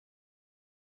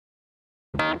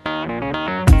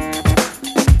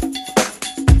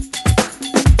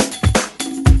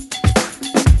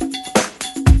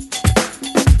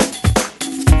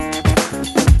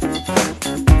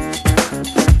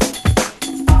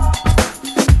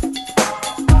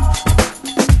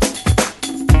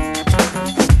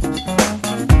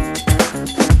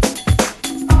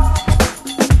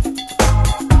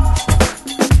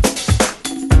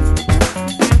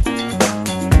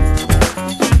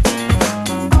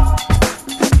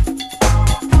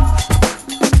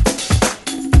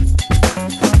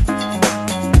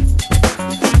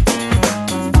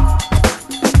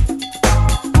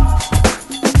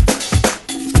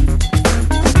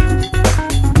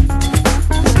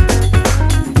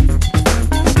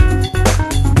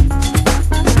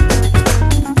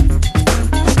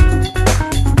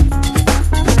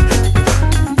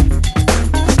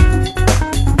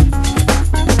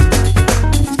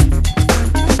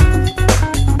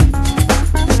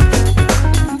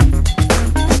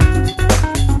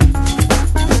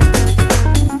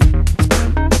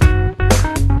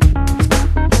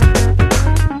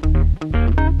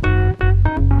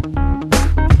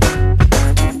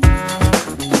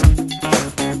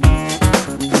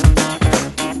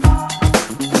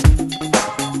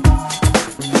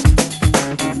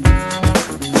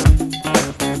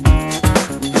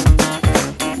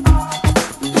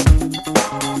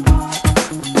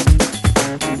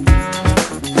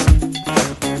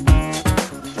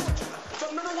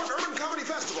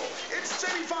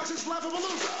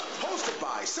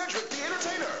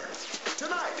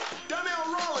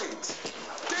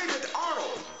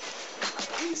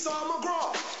Esau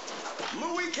McGraw,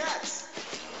 Louis Katz,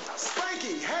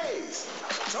 Spanky Hayes,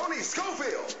 Tony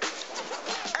Schofield,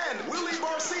 and Willie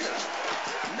Barcena.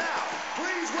 Now,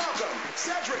 please welcome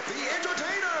Cedric the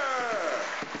Entertainer.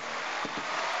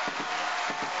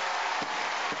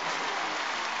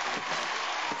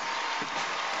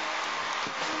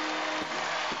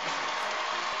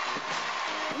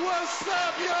 What's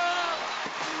up, y'all?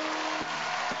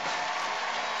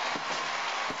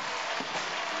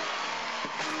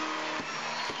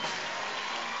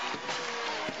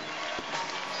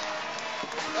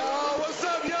 Oh, what's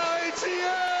up, y'all?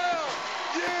 ATL!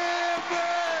 Yeah,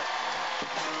 man!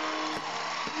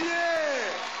 Yeah!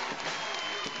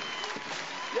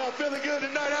 Y'all feeling good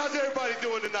tonight? How's everybody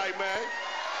doing tonight, man?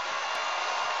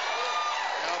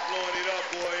 Y'all blowing it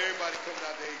up, boy. Everybody coming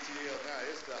out to ATL now.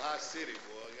 It's the hot city,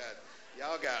 boy.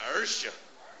 Y'all got Ursha.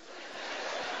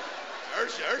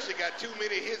 Ursha got too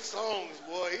many hit songs,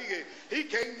 boy. He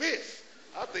can't miss.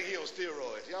 I think he on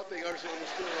steroids. Y'all think Ursha on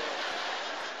steroids?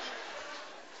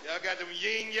 Y'all got them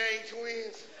yin yang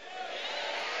twins?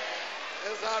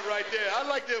 That's hot right there. I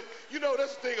like them. You know,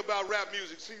 that's the thing about rap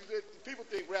music. See, people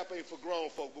think rap ain't for grown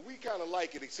folk, but we kind of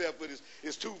like it, except for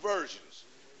it's two versions.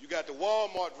 You got the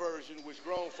Walmart version, which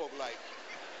grown folk like.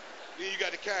 Then you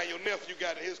got the kind your nephew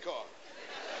got in his car.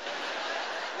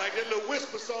 Like that little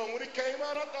whisper song when it came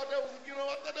out, I thought that was,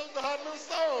 a hot little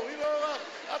song. You know,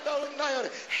 I thought it was nice.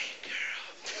 Hey girl,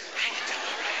 how you doing?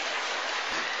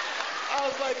 I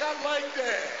was like, I like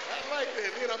that.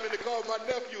 Then I'm in the car with my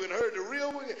nephew and heard the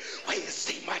real one. Wait, you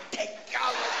see my dick? I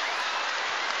was like,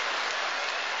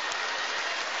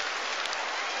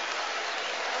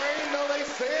 I didn't know they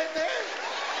said that.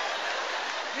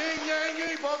 Yin yang, you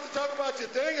ain't supposed to talk about your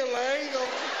ding-a-lang.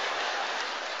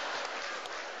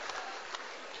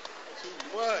 Too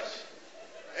much.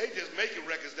 They just making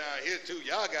records down here too.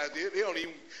 Y'all guys, they don't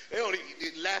even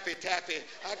Laffy Taffy.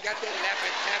 I got that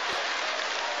Laffy Taffy.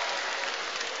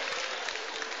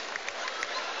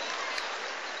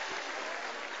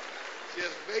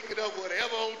 Just making up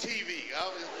whatever on TV.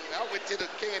 I went to the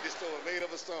candy store and made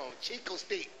up a song. Chico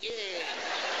Stick, yeah.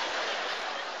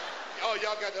 Oh,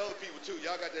 y'all got the other people too.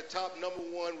 Y'all got the top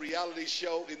 #1 reality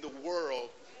show in the world.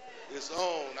 It's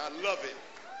on. I love it.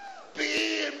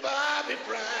 Being Bobby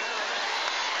Brown.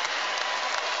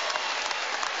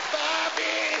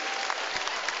 Bobby.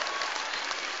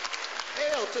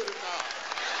 Hell to the no.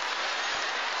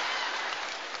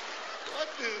 What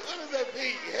does that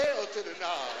mean? Hell to the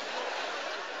no.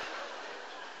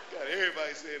 Got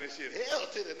everybody saying this shit. Hell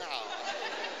to the no.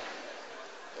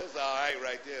 That's all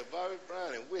right there. Bobby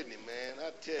Brown and Whitney, man.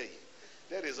 I tell you,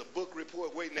 that is a book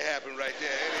report waiting to happen right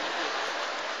there.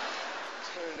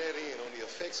 Turn that in on the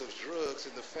effects of drugs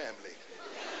in the family.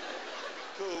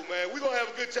 Cool, man. We're going to have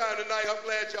a good time tonight. I'm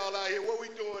glad y'all out here. What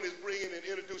we're doing is bringing and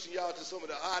introducing y'all to some of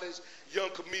the hottest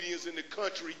young comedians in the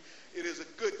country. It is a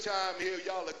good time here.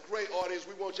 Y'all are a great audience.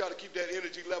 We want y'all to keep that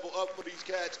energy level up for these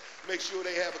cats. Make sure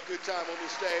they have a good time on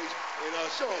this stage and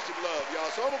show them some love,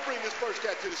 y'all. So I'm going to bring this first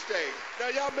cat to the stage.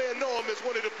 Now, y'all may know him as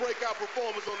one of the breakout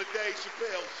performers on the Dave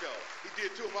Chappelle show. He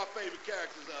did two of my favorite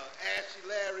characters, Ashy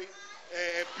Larry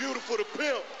and Beautiful the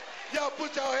Pimp. Y'all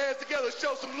put y'all hands together,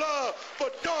 show some love for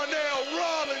Darnell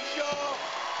Rollins, y'all.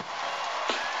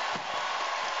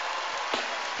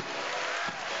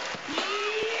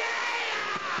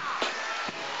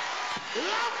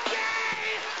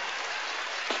 Okay!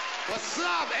 What's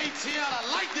up, ATL? I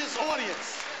like this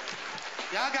audience.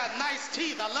 Y'all got nice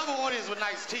teeth. I love an audience with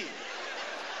nice teeth.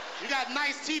 You got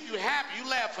nice teeth, you happy, you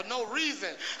laugh for no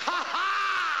reason. Ha ha!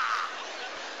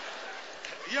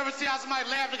 You ever see how somebody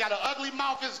laugh? They got an ugly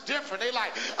mouth, it's different. They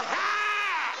like,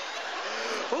 ha!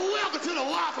 Welcome to the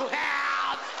Waffle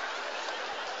House!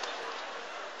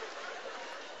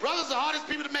 Brothers are the hardest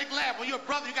people to make laugh. When you're a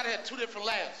brother, you gotta have two different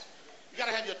laughs. You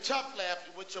gotta have your tough laugh.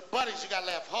 With your buddies, you gotta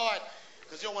laugh hard,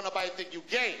 because you don't want nobody to think you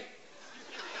gay.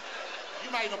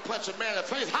 You might even punch a man in the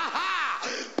face. Ha ha!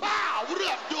 Pow! What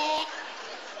up, dog?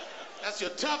 That's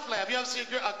your tough laugh. You ever see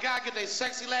a guy get their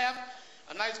sexy laugh?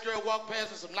 A nice girl walk past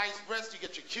with some nice breasts, you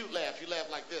get your cute laugh. You laugh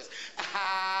like this.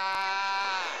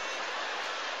 Ah!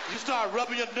 You start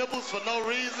rubbing your nipples for no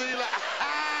reason. You're like,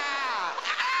 ah!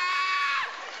 Ah!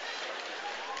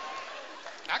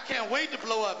 I can't wait to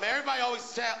blow up, man. Everybody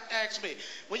always asks me,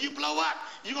 when you blow up,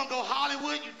 you gonna go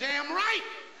Hollywood? You damn right.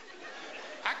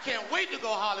 I can't wait to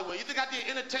go Hollywood. You think I did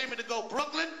entertainment to go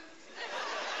Brooklyn?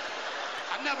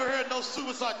 I never heard no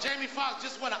superstar. Jamie Foxx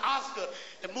just won an Oscar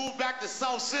and moved back to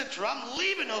South Central. I'm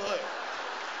leaving the hood.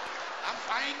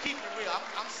 I ain't keeping it real.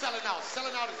 I'm selling out.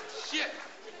 Selling out is shit.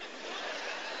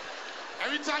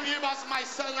 Every time you hear about somebody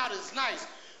selling out, it's nice.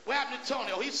 What happened to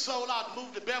Tony? Oh, he sold out,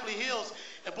 moved to Beverly Hills,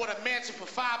 and bought a mansion for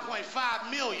 $5.5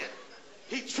 million.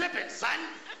 He tripping, son.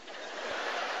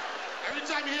 Every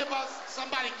time you hear about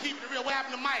somebody keeping it real, what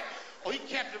happened to Mike? Oh, he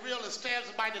kept it real and stabs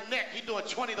him by the neck. He doing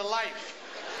 20 to life.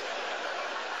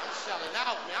 I'm shelling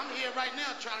out, man. I'm here right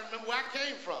now trying to remember where I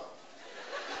came from.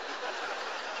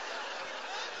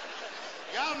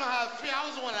 Y'all don't know how I feel. I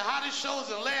was one of the hottest shows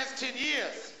in the last 10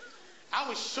 years. I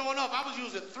was showing up. I was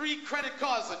using 3 credit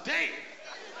cards a day.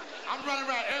 I'm running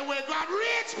around everywhere. I'm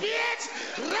rich, bitch.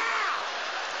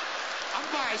 I'm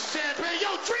buying champagne.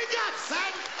 Yo, drink up,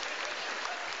 son.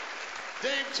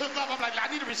 Dave took up. I'm like, I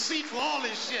need a receipt for all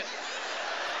this shit.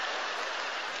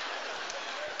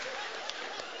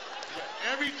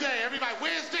 Every day, everybody,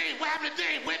 where's Dave? What happened to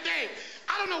Dave? Where Dave?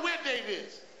 I don't know where Dave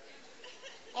is.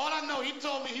 All I know, he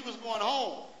told me he was going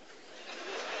home.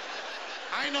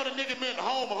 I ain't know the nigga meant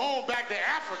home back to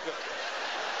Africa.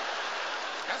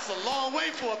 That's a long way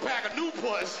for a pack of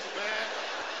Newports, man.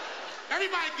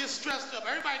 Everybody gets stressed up.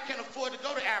 Everybody can't afford to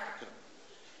go to Africa.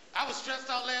 I was stressed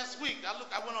out last week. I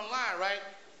went online, right?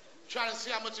 Trying to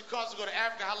see how much it cost to go to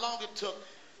Africa, how long it took.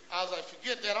 I was like,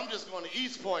 forget that. I'm just going to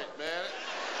East Point, man.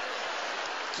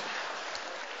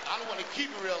 I don't want to keep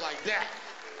it real like that.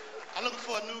 I'm looking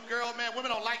for a new girl, man.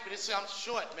 Women don't like me. They say I'm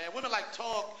short, man. Women like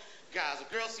tall guys.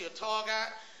 A girl see a tall guy,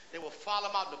 they will follow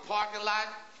him out in the parking lot.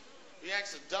 He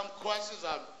asks dumb questions.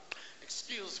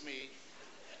 Excuse me.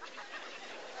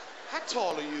 How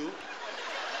tall are you?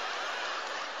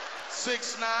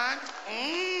 6'9".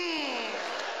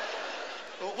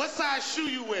 Well, what size shoe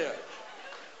you wear?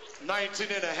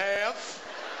 19 and a half.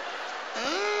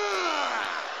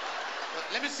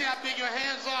 Let me see how big your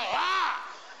hands are.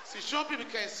 See, short people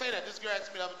can't say that. This girl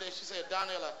asked me the other day, she said,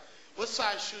 Donnell, what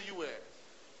size shoe you wear?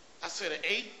 I said, an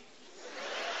 8.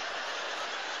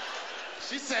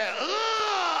 She said,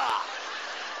 ugh!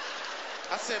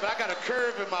 I said, but I got a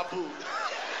curve in my boot.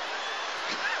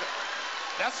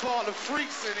 That's for all the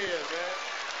freaks in here, man.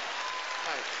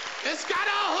 Like, it's got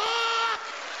a hook!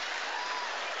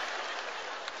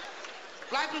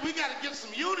 Black people, we gotta get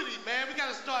some unity, man. We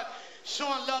gotta start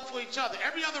showing love for each other.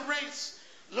 Every other race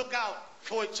look out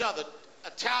for each other.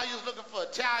 Italians looking for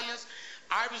Italians.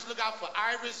 Irish look out for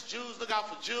Irish. Jews look out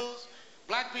for Jews.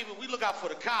 Black people, we look out for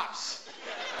the cops.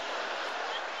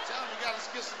 Tell them we gotta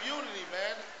get some unity,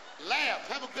 man. Laugh,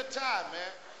 have a good time,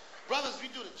 man. Brothers, we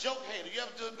do the joke hater. You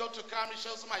ever go to a comedy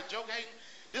show, somebody joke hating?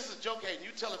 This is joke hating.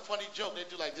 You tell a funny joke, they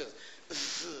do like this.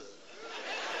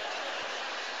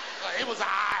 Like, it was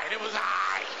alright, it was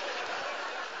alright.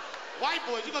 White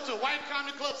boys, you go to a white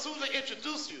comedy club, as soon as they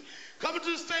introduce you, coming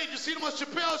to the stage, you see them on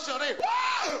Chappelle's show, they,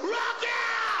 rock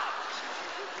out!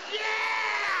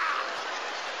 Yeah!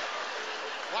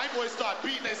 White boys start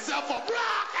beating themselves up,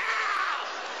 rock out!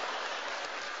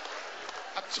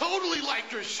 I totally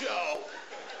like your show.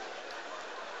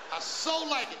 I so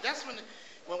like it. That's when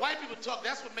white people talk,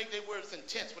 that's what make their words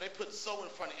intense. When they put so in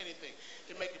front of anything,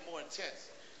 they make it more intense.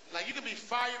 Like, you can be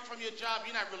fired from your job,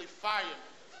 you're not really fired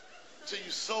till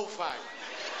you so fired.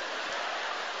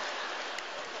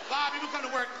 A lot of people come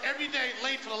to work every day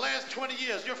late for the last 20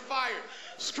 years. You're fired.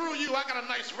 Screw you, I got a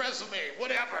nice resume,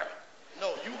 whatever.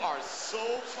 No, you are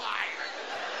so fired.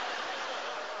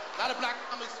 A lot of black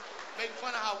comics make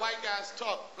fun of how white guys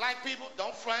talk. Black people,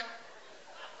 don't front.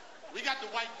 We got the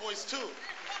white voice too.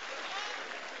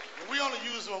 We only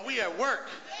use it when we at work.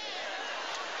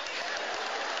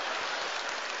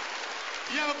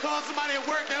 You ever call somebody at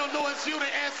work, they don't know it's you,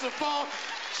 they answer the phone,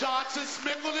 Johnson,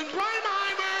 Smickle, and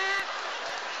Brimheimer.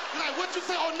 You're like, what you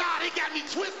say? Oh, nah, they got me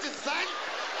twisted, son.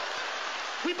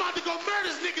 We about to go murder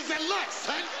these niggas at lunch,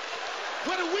 son.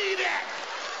 Where the weed at?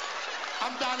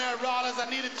 I'm down there at Rollins, I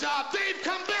need a job. Dave,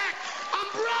 come back.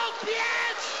 I'm broke,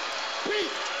 bitch.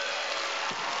 Peace.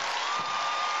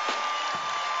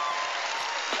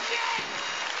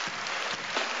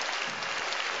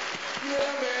 Yeah,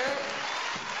 man.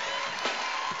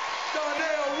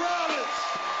 Darnell Rollins.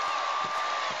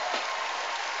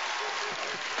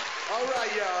 All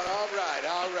right, y'all. All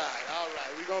right.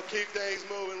 We're going to keep things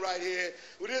moving right here.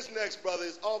 Well, this next brother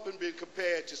has often been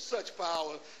compared to such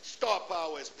power, star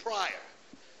power as Pryor,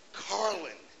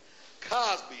 Carlin,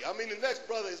 Cosby. I mean, the next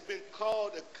brother has been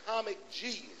called a comic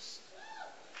genius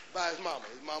by his mama.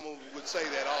 His mama would say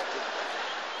that often.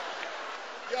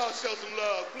 Y'all show some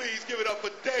love. Please give it up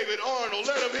for David Arnold.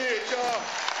 Let him hear it, y'all.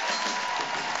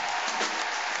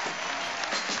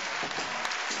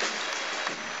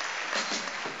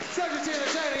 Secretary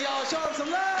Entertainer, y'all show him some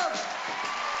love.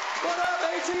 What up,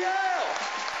 ATL?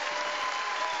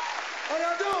 How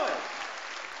y'all doing?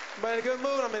 Everybody in a good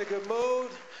mood? I'm in a good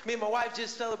mood. Me and my wife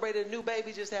just celebrated a new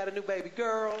baby, just had a new baby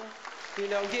girl. You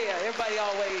know, yeah, everybody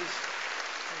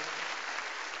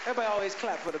always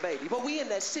clap for the baby. But we in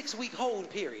that 6-week hold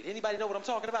period. Anybody know what I'm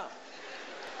talking about?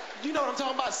 You know what I'm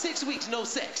talking about? 6 weeks, no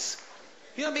sex.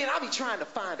 You know what I mean? I be trying to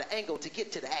find an angle to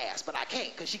get to the ass, but I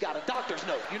can't because she got a doctor's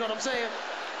note. You know what I'm saying?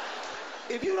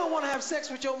 If you don't want to have sex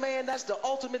with your man, that's the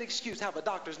ultimate excuse, have a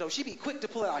doctor's note. She be quick to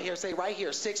pull it out here and say, right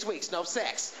here, 6 weeks, no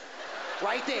sex.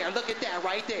 Right there, look at that,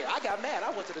 right there. I got mad,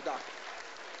 I went to the doctor.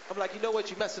 I'm like, you know what,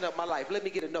 you messing up my life. Let me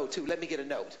get a note too, let me get a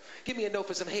note. Give me a note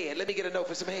for some head, let me get a note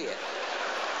for some head.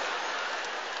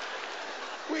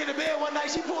 We in the bed one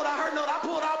night, she pulled out her note, I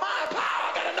pulled out mine, pow,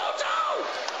 I got a note too.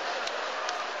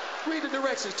 Read the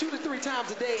directions 2 to 3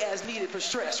 times a day as needed for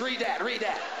stress. Read that, read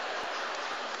that.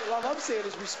 All I'm saying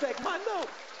is respect my note.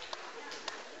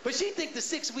 But she think the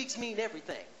 6 weeks mean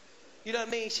everything. You know what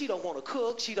I mean? She don't want to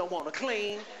cook, she don't want to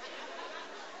clean.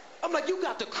 I'm like, you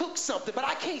got to cook something, but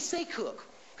I can't say cook.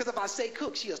 Because if I say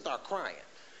cook, she'll start crying.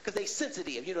 Because they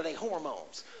sensitive, you know, they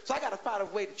hormones. So I got to find a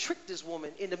way to trick this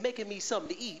woman into making me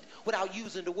something to eat without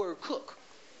using the word cook.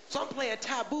 So I'm playing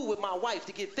taboo with my wife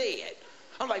to get fed.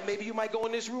 I'm like, maybe you might go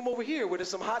in this room over here where there's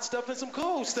some hot stuff and some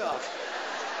cold stuff.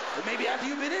 And maybe after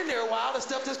you've been in there a while, the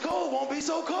stuff that's cold won't be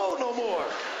so cold no more.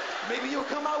 Maybe you'll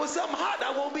come out with something hot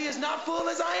that won't be as not full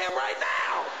as I am right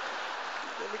now.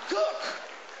 Let me cook.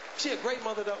 She a great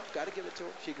mother though, gotta give it to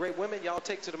her. She a great woman, y'all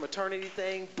take to the maternity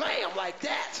thing, bam, like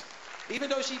that. Even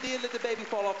though she did let the baby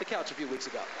fall off the couch a few weeks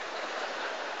ago.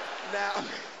 Now,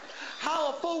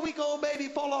 how a 4-week-old baby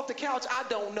fall off the couch, I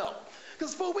don't know.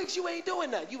 Because 4 weeks you ain't doing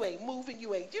nothing. You ain't moving, you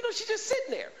know, she's just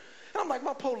sitting there. And I'm like,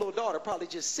 my poor little daughter probably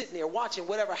just sitting there watching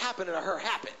whatever happened to her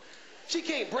happen. She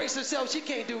can't brace herself, she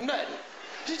can't do nothing.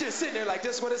 She's just sitting there like,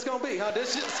 this is what it's gonna be, huh?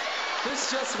 This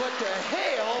just what the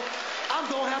hell I'm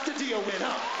gonna have to deal with,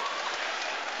 huh?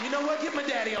 You know what? Get my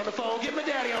daddy on the phone. Get my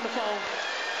daddy on the phone.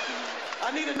 I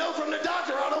need a note from the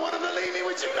doctor. I don't want him to leave me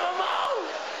with you no more.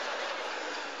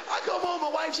 I come home,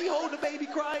 my wife, she holding the baby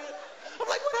crying. I'm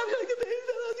like, what happened? The baby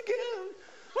fell off the couch.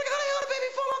 I'm like, how the hell the baby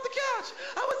fall off the couch?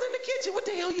 I was in the kitchen. What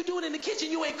the hell you doing in the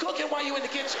kitchen? You ain't cooking while you in the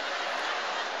kitchen.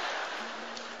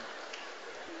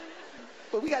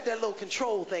 But we got that little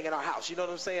control thing in our house. You know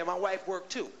what I'm saying? My wife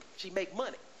worked too. She make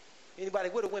money. Anybody,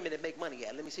 where the women that make money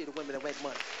at? Let me see the women that make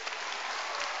money.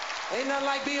 Ain't nothing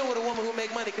like being with a woman who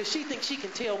make money because she thinks she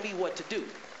can tell me what to do.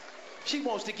 She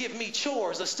wants to give me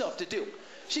chores or stuff to do.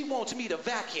 She wants me to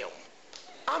vacuum.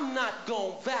 I'm not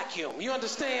gonna vacuum. You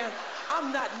understand?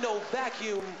 I'm not no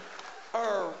vacuum.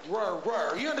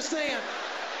 You understand?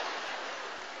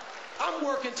 I'm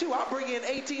working too. I bring in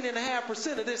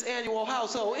 18.5% of this annual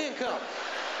household income.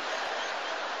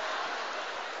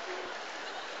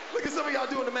 Look at some of y'all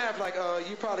doing the math like,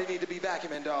 you probably need to be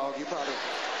vacuuming, dog. You probably.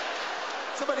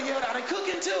 Somebody yelled out, and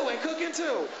cooking too.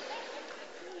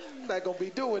 I'm not gonna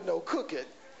be doing no cooking.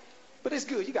 But it's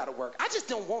good, you gotta work. I just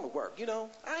don't want to work, you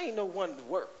know? I ain't no one to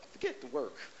work. Forget the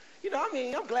work. You know, I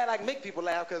mean, I'm glad I can make people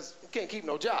laugh because I can't keep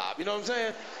no job, you know what I'm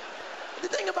saying? The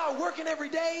thing about working every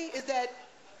day is that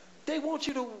they want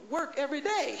you to work every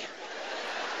day.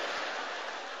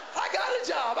 I got a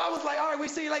job. I was like, all right,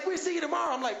 we'll see you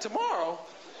tomorrow. I'm like, tomorrow?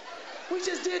 We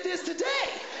just did this today.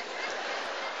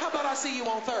 How about I see you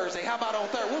on Thursday? How about on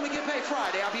Thursday? When we get paid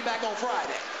Friday, I'll be back on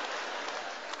Friday.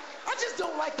 I just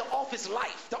don't like the office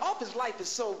life. The office life is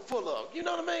so full of, you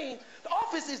know what I mean? The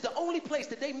office is the only place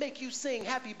that they make you sing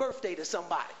happy birthday to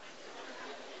somebody.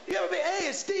 You ever been, hey,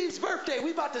 it's Steve's birthday. We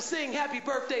about to sing happy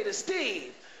birthday to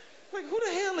Steve. Like, who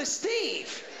the hell is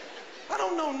Steve? I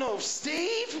don't know no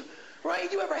Steve,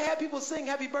 right? You ever had people sing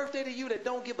happy birthday to you that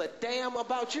don't give a damn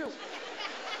about you?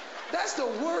 That's the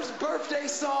worst birthday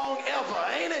song ever,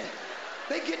 ain't it?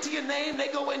 They get to your name, they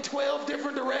go in 12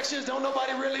 different directions, don't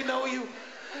nobody really know you.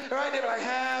 Right? They're like,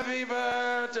 happy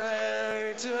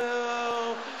birthday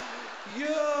to you.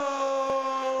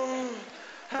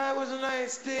 How was a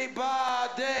nice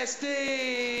birthday,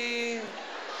 Steve?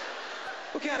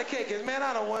 What kind of cake is, man?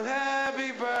 I don't want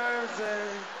happy birthday.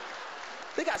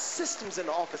 They got systems in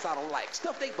the office I don't like,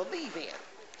 stuff they believe in,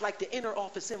 like the inner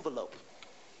office envelope.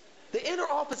 The inner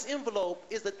office envelope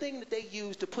is the thing that they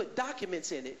use to put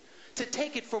documents in it to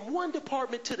take it from one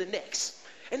department to the next.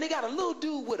 And they got a little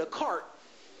dude with a cart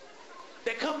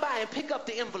that come by and pick up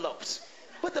the envelopes.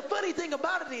 But the funny thing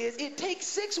about it is it takes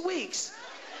 6 weeks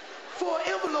for an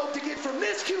envelope to get from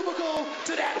this cubicle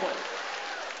to that one.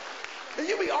 And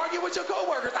you be arguing with your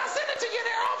coworkers. I sent it to you in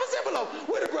their office envelope.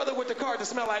 Where the brother with the cart that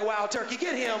smell like wild turkey?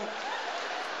 Get him.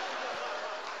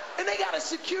 And they got a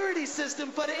security system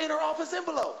for the inner office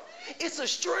envelope. It's a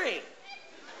string.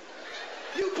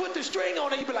 You put the string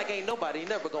on it, you be like, ain't nobody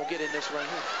never gonna get in this right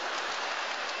here.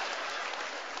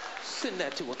 Send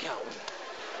that to accountant.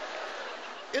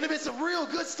 And if it's some real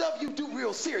good stuff, you do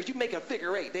real serious. You make a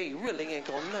figure eight, they really ain't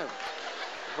gonna know.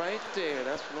 Right there,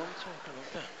 that's what I'm talking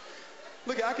about.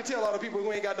 Look, I can tell all the people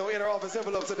who ain't got no inner office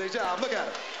envelopes at their job. Look at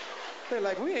them. They're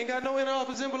like, we ain't got no inner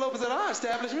office envelopes at our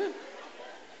establishment.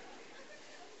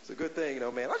 It's a good thing,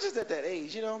 though, man. I'm just at that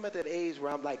age, you know. I'm at that age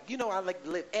where I'm like, you know, I like to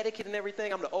live etiquette and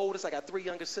everything. I'm the oldest. I got 3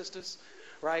 younger sisters,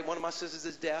 right? One of my sisters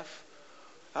is deaf.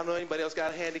 I don't know anybody else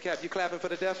got a handicap. You clapping for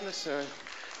the deafness? The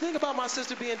thing about my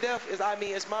sister being deaf is, I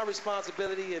mean, it's my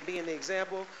responsibility and being the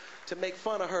example to make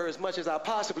fun of her as much as I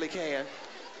possibly can.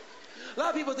 A lot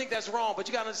of people think that's wrong, but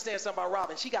you got to understand something about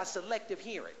Robin. She got selective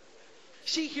hearing.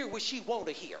 She hear what she want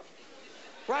to hear.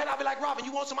 Right? I'll be like, Robin,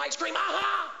 you want some ice cream?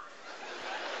 Uh-huh.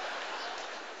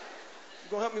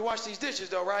 You gonna help me wash these dishes,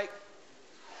 though, right?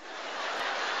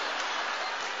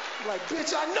 I'm like,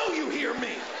 bitch, I know you hear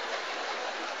me.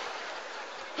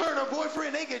 Her and her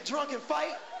boyfriend, they get drunk and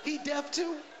fight. He deaf,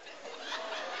 too.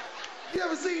 You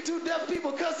ever seen 2 deaf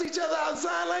people cuss each other out in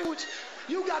sign language?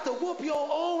 You got to whoop your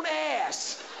own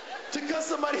ass to cuss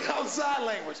somebody out in sign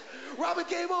language. Robin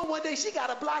came home one day, she got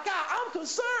a black eye. I'm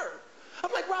concerned.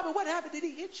 I'm like, Robin, what happened? Did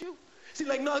he hit you? She's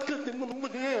like, no, I couldn't.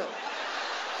 Look at him.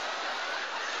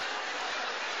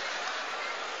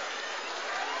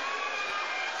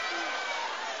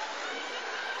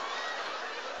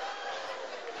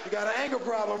 You got an anger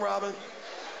problem, Robin.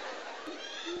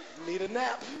 You need a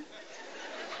nap.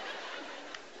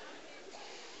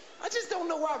 I just don't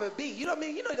know Robin B. You know what I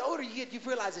mean? You know, the older you get, you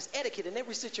realize there's etiquette in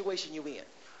every situation you're in,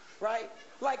 right?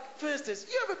 Like, for instance,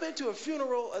 you ever been to a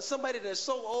funeral of somebody that's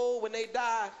so old when they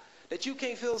die that you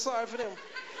can't feel sorry for them?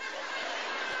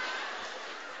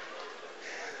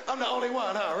 I'm the only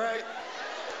one, huh, right?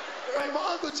 Right,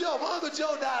 my Uncle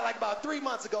Joe died like about 3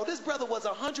 months ago. This brother was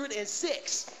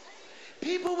 106.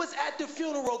 People was at the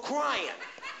funeral crying.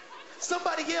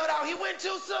 Somebody yelled out, he went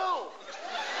too soon.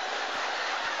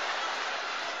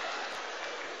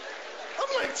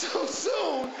 I'm like, too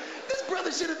soon? This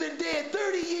brother should have been dead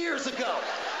 30 years ago.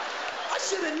 I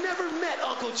should have never met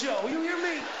Uncle Joe, you hear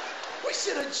me? We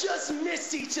should have just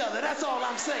missed each other, that's all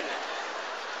I'm saying.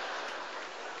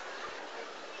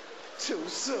 Too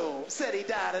soon. Said he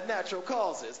died of natural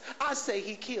causes. I say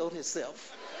he killed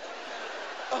himself.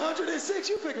 106,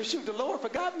 you figure, shoot, the Lord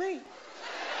forgot me.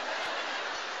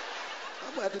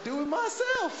 I'm gonna have to do it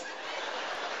myself.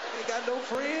 Ain't got no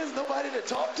friends, nobody to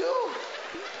talk to.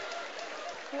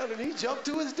 He jumped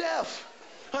to his death.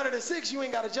 106, you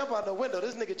ain't got to jump out the window.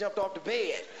 This nigga jumped off the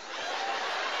bed.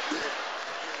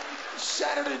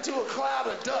 Shattered into a cloud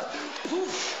of dust.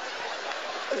 Poof.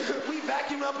 We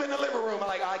vacuumed up in the living room. I'm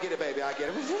like, I get it, baby, I get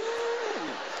it.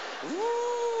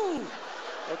 Woo.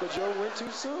 Uncle Joe went too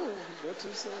soon. Went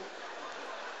too soon.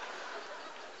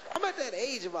 I'm at that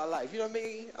age of my life, you know what I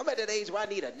mean? I'm at that age where I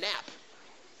need a nap.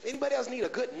 Anybody else need a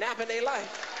good nap in their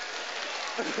life?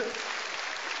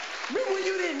 Remember when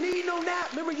you didn't need no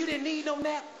nap? Remember you didn't need no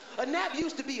nap? A nap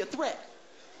used to be a threat.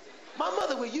 My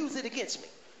mother would use it against me.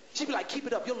 She'd be like, keep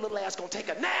it up, your little ass gonna take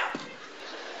a nap.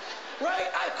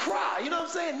 Right? I'd cry, you know what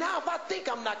I'm saying? Now if I think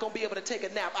I'm not gonna be able to take a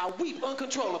nap, I weep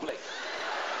uncontrollably.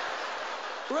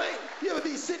 Right? You ever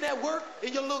be sitting at work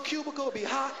in your little cubicle, it'd be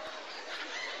hot?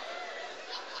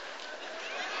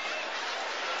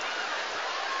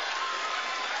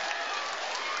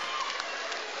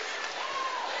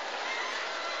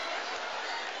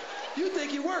 You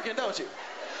think you're working, don't you?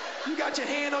 You got your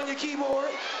hand on your keyboard.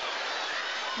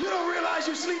 You don't realize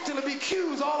you sleep till there be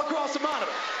cues all across the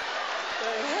monitor.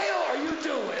 What the hell are you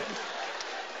doing?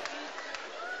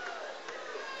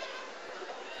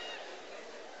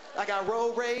 I got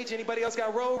road rage. Anybody else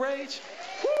got road rage?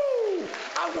 Woo!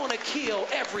 I want to kill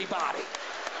everybody.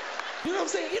 You know what I'm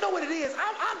saying? You know what it is?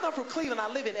 I'm not from Cleveland. I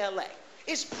live in L.A.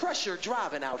 It's pressure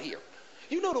driving out here.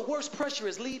 You know the worst pressure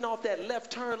is leading off that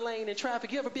left turn lane in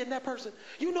traffic. You ever been that person?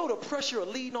 You know the pressure of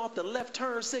leading off the left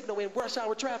turn signal in rush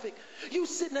hour traffic? You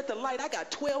sitting at the light, I got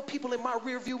 12 people in my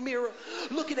rear view mirror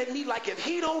looking at me like if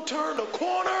he don't turn the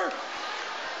corner,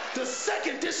 the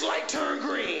second this light turn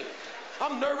green.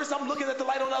 I'm nervous, I'm looking at the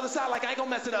light on the other side like I ain't gonna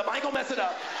mess it up, I ain't gonna mess it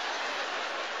up.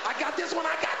 I got this one,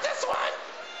 I got this one.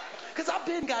 Cause I've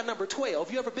been guy number 12.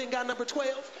 You ever been guy number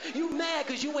 12? You mad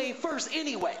cause you ain't first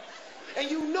anyway. And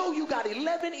you know you got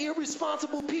 11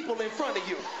 irresponsible people in front of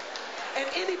you. And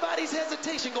anybody's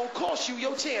hesitation gonna cost you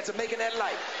your chance of making that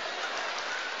light.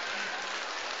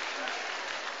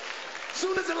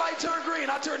 Soon as the light turned green,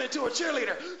 I turned into a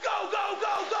cheerleader. Go, go,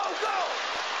 go, go, go!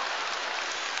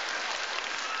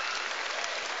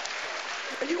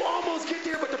 And you almost get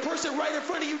there, but the person right in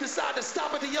front of you decide to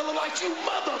stop at the yellow light. You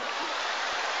mother!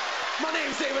 My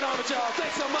name's David Arnold, y'all.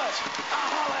 Thanks so much.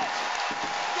 I'll holla at you.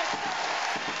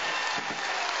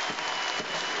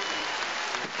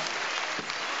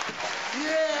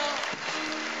 Yeah.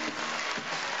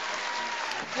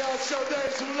 Y'all show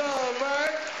Dave some love, man.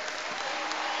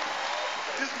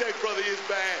 This next brother is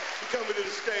bad. He coming to the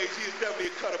stage. He is definitely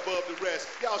a cut above the rest.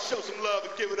 Y'all show some love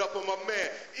and give it up for my man,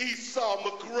 Esau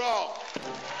McGraw.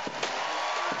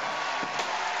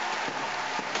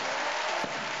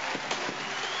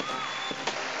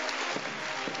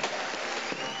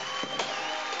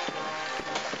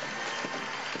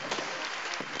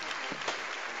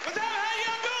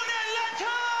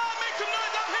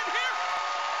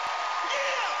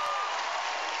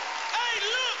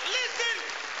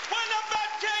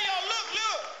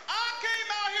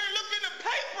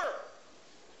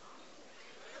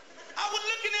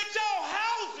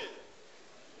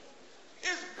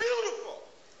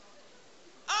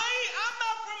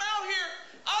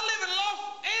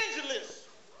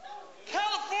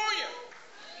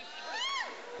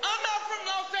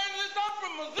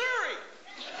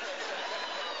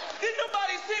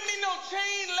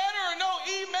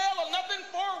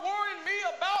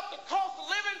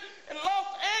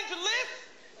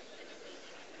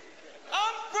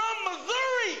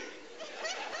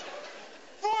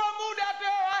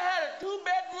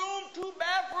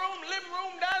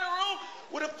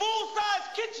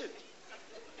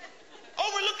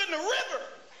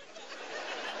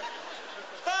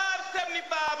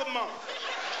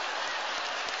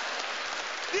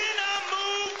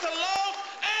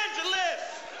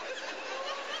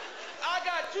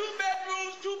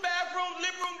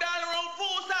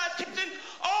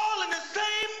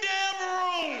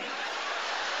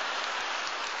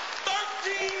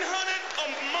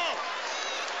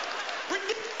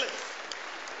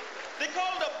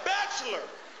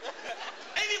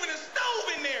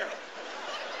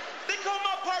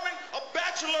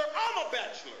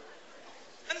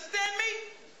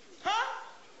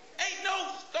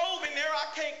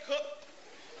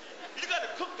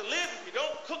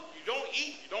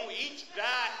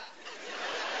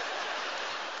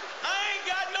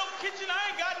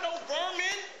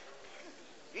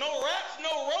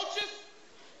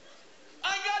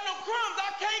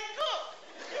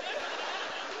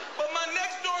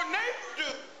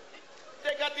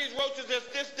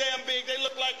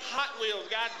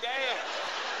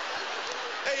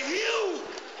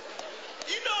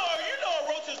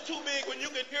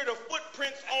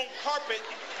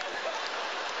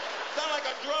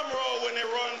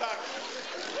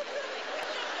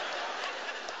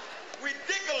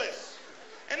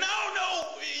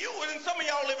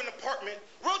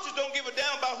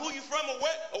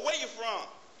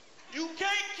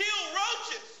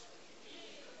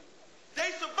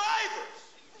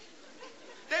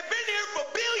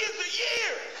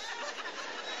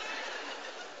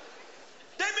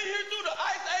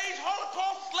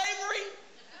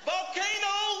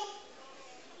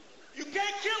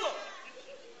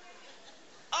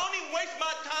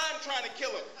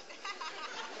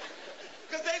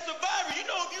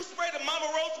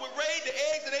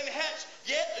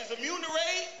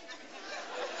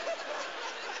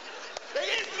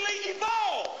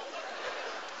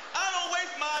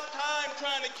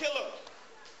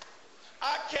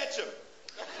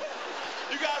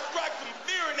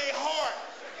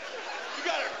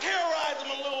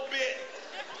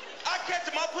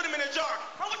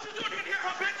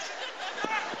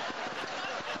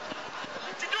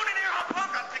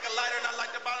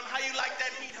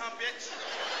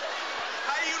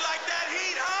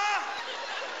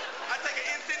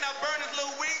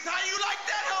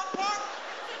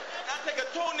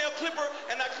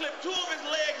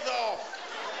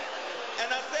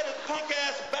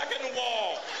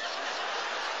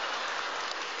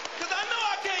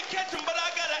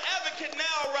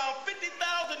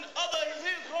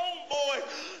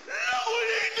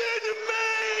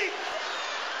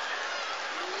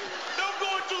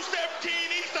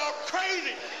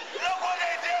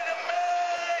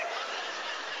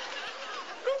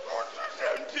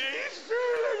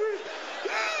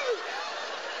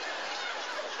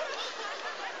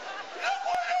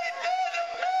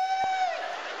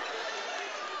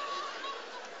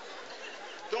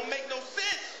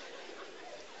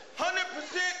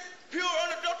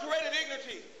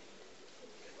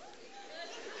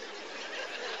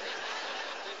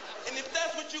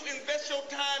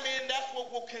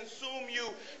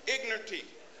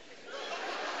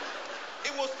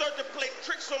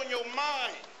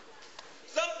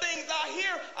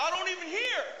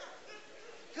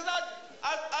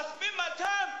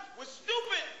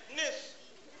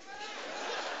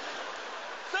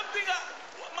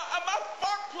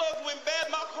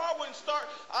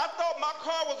 I thought my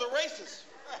car was a racist.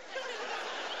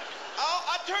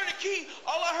 I turned the key,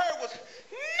 all I heard was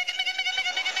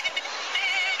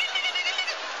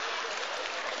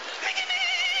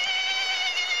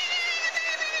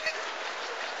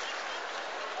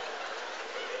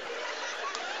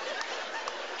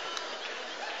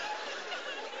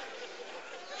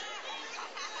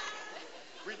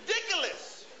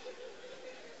ridiculous.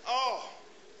 Oh,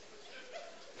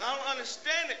 I don't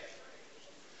understand it.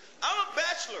 I'm a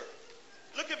bachelor.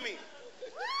 Look at me.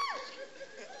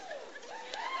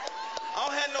 I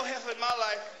don't have no help in my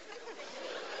life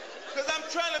because I'm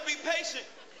trying to be patient.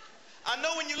 I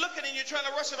know when you look at it and you're trying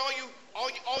to rush it,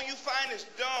 all you find is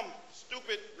dumb,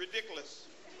 stupid, ridiculous.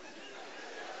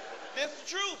 That's the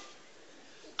truth.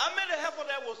 I met a heifer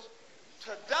that was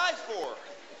to die for.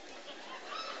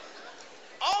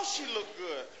 Oh, she looked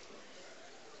good.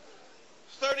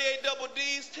 38 double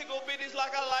D's, tickle bitties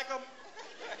like I like them.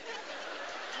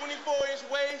 24-inch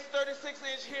waist,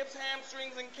 36-inch hips,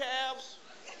 hamstrings, and calves.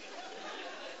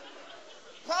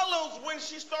 Problems when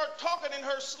she started talking in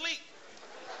her sleep.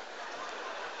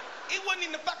 It wasn't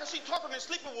even the fact that she talking in her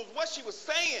sleep, it was what she was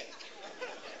saying.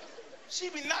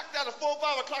 She'd be knocked out at 4 or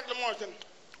 5 o'clock in the morning saying,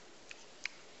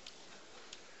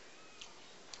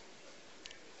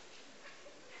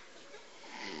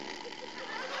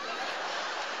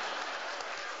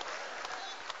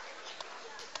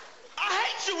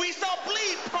 we saw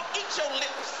bleed, pump, eat your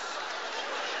lips.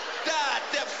 Die,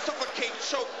 death, suffocate,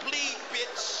 choke, bleed,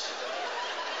 bitch.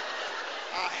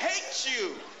 I hate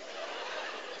you.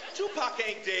 Tupac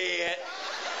ain't dead.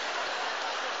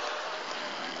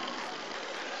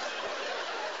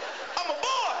 I'm a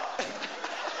boy.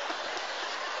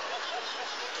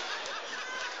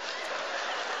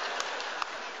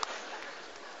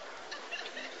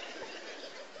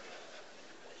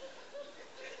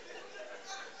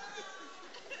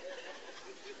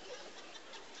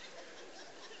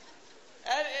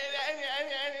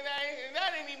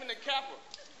 That ain't even the capper.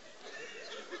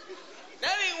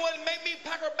 That ain't what made me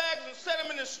pack her bags and set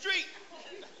them in the street.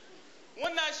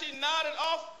 One night she nodded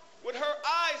off with her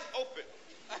eyes open.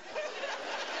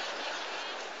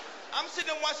 I'm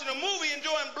sitting there watching a movie,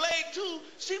 enjoying Blade 2.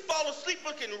 She fall asleep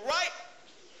looking right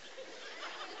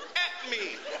at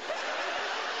me.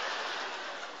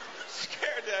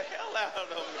 Scared the hell out of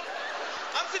me.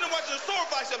 I'm sitting there watching a sword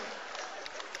fight.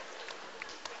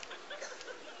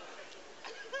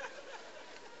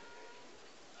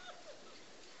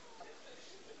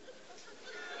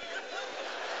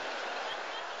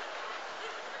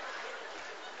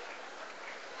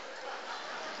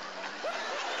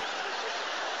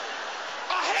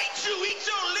 You eat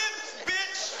your lips,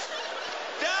 bitch.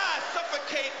 Die,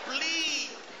 suffocate, bleed.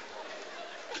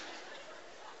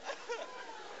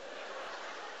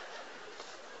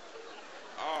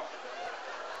 Oh,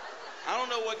 I don't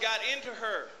know what got into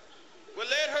her, what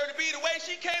led her to be the way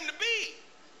she came to be.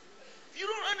 If you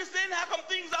don't understand how come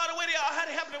things are the way they are, how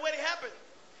they happen the way they happen,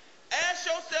 ask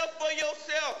yourself for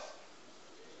yourself.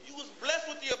 You was blessed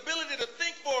with the ability to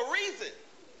think for a reason.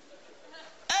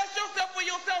 Ask yourself for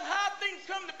yourself how things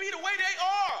come to be the way they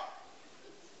are.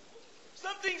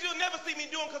 Some things you'll never see me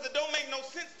doing because it don't make no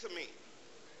sense to me.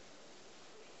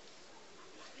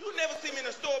 You'll never see me in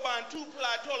a store buying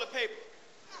 2-ply toilet paper.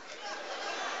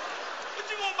 What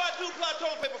you gonna buy 2-ply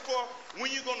toilet paper for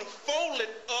when you're gonna fold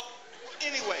it up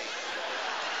anyway?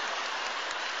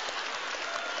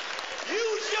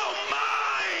 Use your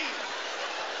mind.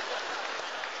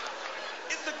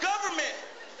 It's the government.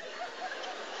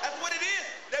 That's what it is.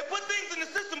 They put things in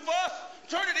the system for us,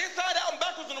 turn it inside out and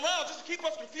backwards and around just to keep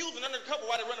us confused and under the cover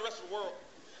while they run the rest of the world.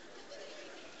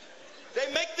 They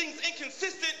make things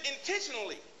inconsistent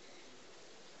intentionally.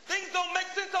 Things don't make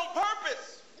sense on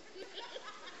purpose.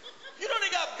 You know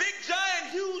they got big,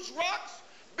 giant, huge rocks,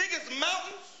 big as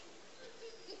mountains,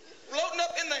 floating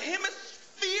up in the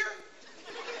hemisphere.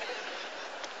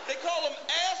 They call them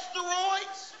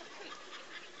asteroids.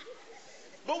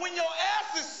 But when your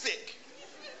ass is sick,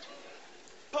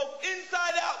 poke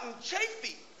inside out and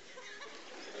chafy,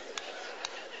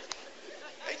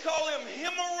 they call them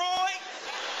hemorrhoids.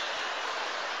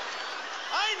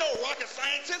 I ain't no rocket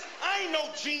scientist. I ain't no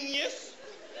genius.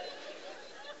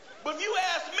 But if you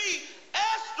ask me,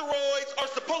 asteroids are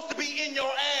supposed to be in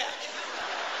your ass.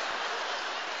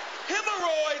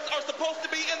 Hemorrhoids are supposed to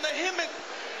be in the hemisphere.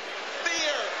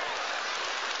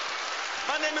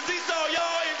 My name is Esau.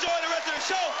 Y'all enjoy the rest of the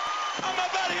show. I'm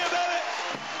up out of here, baby.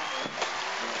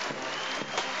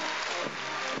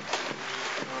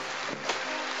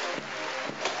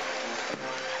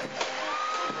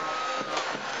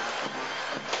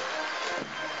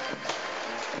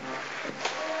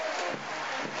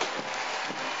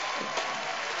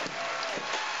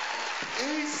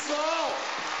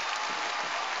 Esau.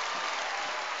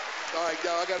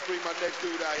 Let's bring my next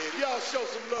dude out here. Y'all show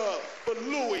some love for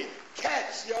Louis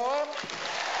Katz, y'all.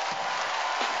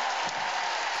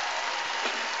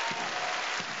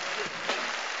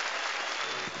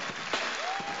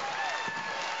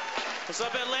 What's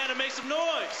up, Atlanta? Make some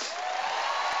noise.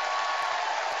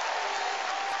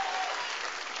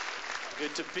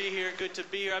 Good to be here. Good to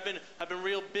be here. I've been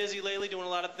real busy lately, doing a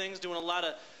lot of things, doing a lot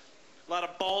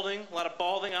of balding. I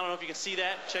don't know if you can see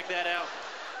that. Check that out.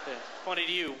 Yeah. Funny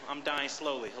to you, I'm dying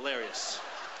slowly. Hilarious.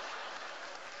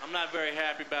 I'm not very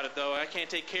happy about it, though. I can't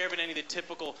take care of it any of the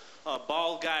typical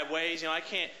bald guy ways. You know, I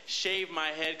can't shave my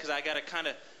head because I got a kind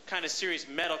of serious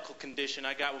medical condition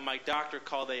I got what my doctor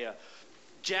called a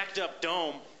jacked up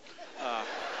dome.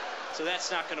 So that's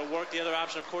not going to work. The other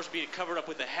option, of course, would be to cover it up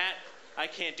with a hat. I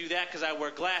can't do that because I wear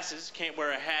glasses. Can't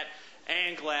wear a hat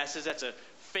and glasses. That's a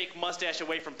fake mustache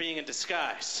away from being in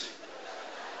disguise.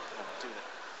 Don't do that.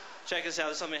 Check this out.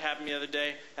 This is something that happened the other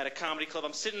day at a comedy club.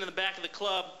 I'm sitting in the back of the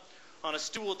club on a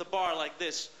stool at the bar like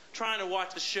this, trying to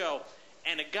watch the show,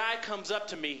 and a guy comes up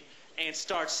to me and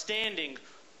starts standing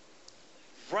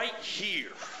right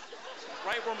here,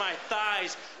 right where my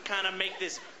thighs kind of make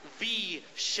this V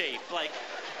shape. Like,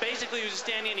 basically, he was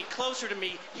standing any closer to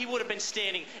me, he would have been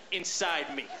standing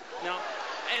inside me. Now,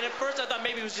 and at first I thought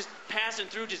maybe he was just passing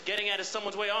through, just getting out of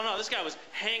someone's way. Oh no, this guy was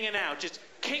hanging out, just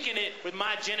kicking it with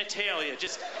my genitalia,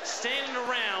 just standing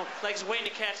around like he's waiting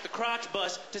to catch the crotch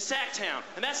bus to Sacktown.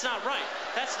 And that's not right.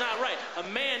 That's not right. A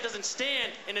man doesn't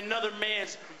stand in another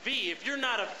man's V. If you're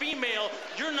not a female,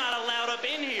 you're not allowed up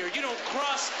in here. You don't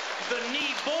cross the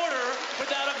knee border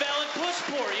without a valid push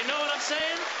port. You know what I'm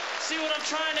saying? See what I'm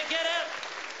trying to get at?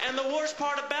 And the worst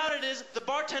part about it is the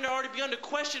bartender already begun to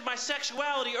question my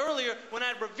sexuality earlier when I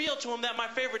had revealed to him that my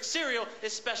favorite cereal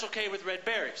is Special K with red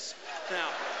berries. Now,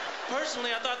 personally,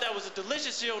 I thought that was a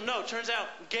delicious cereal. No, turns out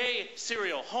gay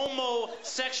cereal,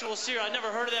 homosexual cereal. I'd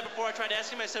never heard of that before. I tried to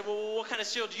ask him. I said, well, what kind of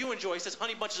cereal do you enjoy? He says,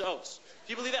 Honey Bunches of Oats.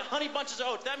 Do you believe that? Honey Bunches of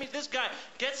Oats. That means this guy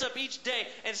gets up each day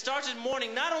and starts his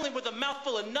morning not only with a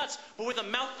mouthful of nuts, but with a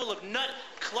mouthful of nut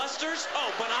clusters.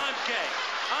 Oh, but I'm gay.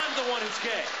 I'm the one who's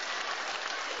gay.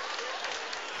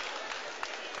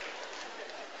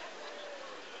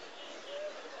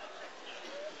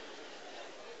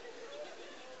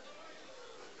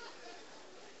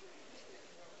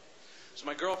 So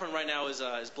my girlfriend right now is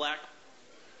black.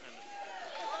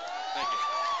 Thank you.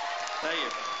 Thank you.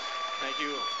 Thank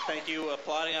you. Thank you.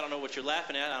 Applauding. I don't know what you're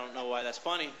laughing at. I don't know why that's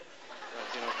funny.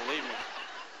 But, you know, believe me,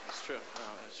 it's true. No,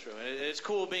 it's true. And it's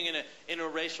cool being in an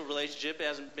interracial relationship. It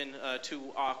hasn't been too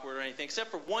awkward or anything,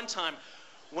 except for one time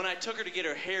when I took her to get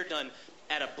her hair done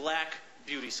at a black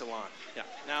beauty salon. Yeah.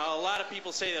 Now a lot of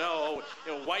people say that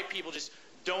you know, white people just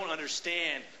don't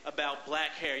understand about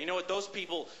black hair. You know what? Those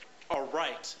people are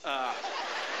right.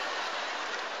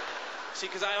 See,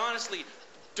 because I honestly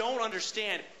don't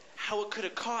understand how it could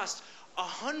have cost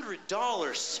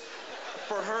 $100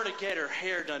 for her to get her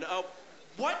hair done.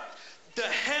 What the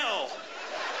hell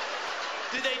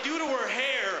did they do to her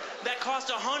hair that cost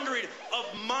 $100 of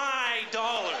my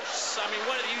dollars? I mean,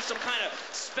 what, did they use some kind of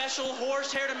special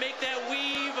horse hair to make that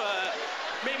weave?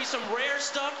 Maybe some rare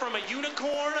stuff from a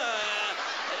unicorn?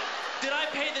 Did I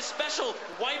pay the special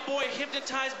white boy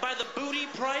hypnotized by the booty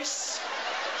price?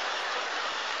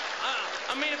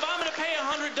 I mean, if I'm going to pay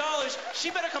 $100,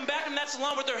 she better come back from that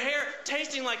salon with her hair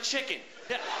tasting like chicken.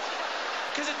 Yeah.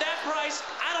 Because at that price,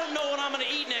 I don't know what I'm going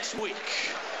to eat next week.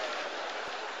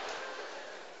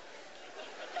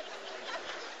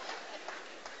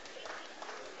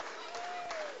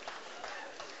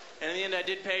 And in the end, I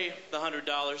did pay the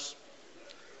 $100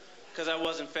 because I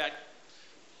was, in fact,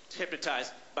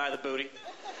 hypnotized by the booty.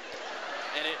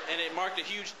 And it marked a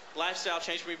huge lifestyle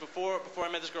change for me. Before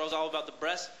I met this girl, it was all about the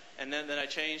breast, and then I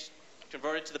changed,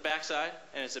 converted to the backside,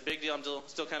 and it's a big deal. I'm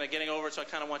still kind of getting over it, so I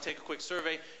kind of want to take a quick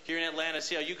survey here in Atlanta,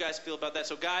 see how you guys feel about that.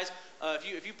 So guys,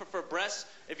 if you prefer breasts,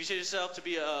 if you see yourself to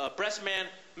be a breast man,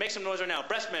 make some noise right now.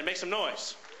 Breast man, make some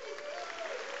noise.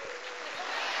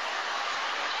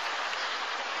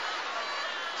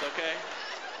 It's okay.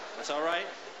 That's all right.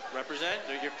 Represent.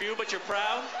 You're few, but you're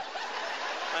proud.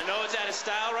 I know it's out of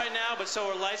style right now, but so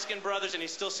are light-skinned brothers, and you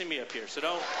still see me up here. So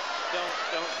don't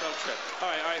trip. All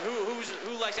right.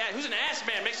 Who likes ass? Who's an ass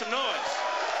man? Make some noise.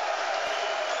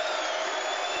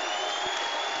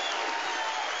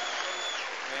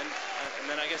 And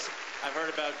then I guess I've heard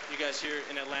about you guys here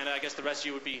in Atlanta. I guess the rest of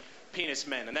you would be penis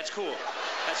men, and that's cool.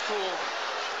 That's cool.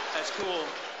 That's cool.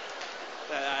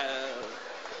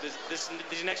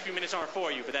 These next few minutes aren't for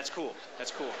you, but that's cool.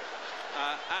 That's cool.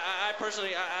 I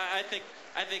personally, I think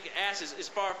ass is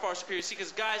far superior. See,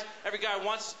 because guys, every guy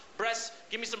wants breasts.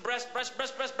 Give me some breasts,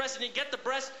 and you get the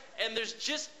breasts, and there's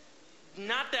just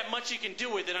not that much you can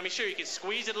do with it. I mean, sure, you can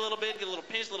squeeze it a little bit, get a little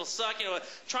pinch, a little suck, you know,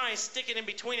 try and stick it in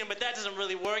between them, but that doesn't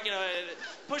really work, you know.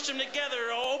 Push them together,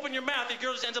 or open your mouth, the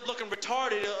girl just ends up looking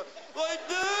retarded. Like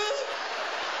this?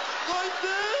 Like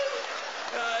this?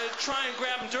 Try and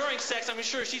grab them during sex. I mean,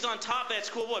 sure, she's on top, that's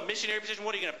cool. What, missionary position?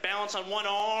 What, are you going to balance on one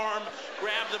arm,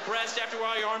 grab the breast after a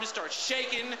while, your arm just starts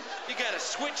shaking? You got to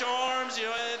switch arms, you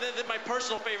know. My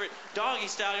personal favorite, doggy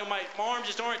style, you know, my arms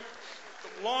just aren't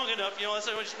long enough, you know,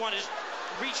 so I just want to just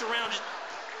reach around, just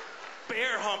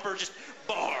bear hump her, just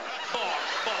bar, bar,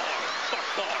 bar, bar,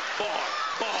 bar, bar,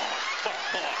 bar, bar,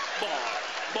 bar,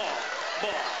 bar,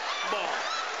 bar, bar,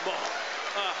 bar.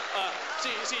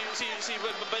 See,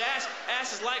 but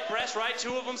ass is like breast, right?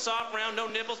 Two of them, soft, round, no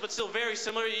nipples, but still very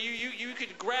similar. You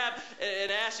could grab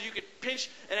an ass, you could pinch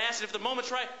an ass, and if the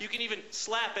moment's right, you can even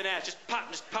slap an ass. Just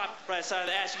pop right side of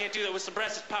the ass. You can't do that with some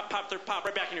breasts. Just pop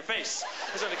right back in your face.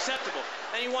 It's unacceptable.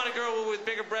 And you want a girl with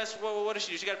bigger breasts, what does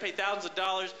she do? She got to pay thousands of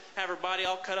dollars, have her body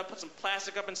all cut up, put some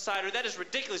plastic up inside her. That is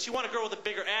ridiculous. You want a girl with a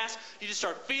bigger ass, you just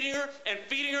start feeding her, and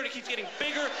it keeps getting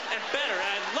bigger and better. And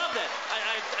I love that.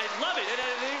 I love it.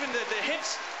 And even the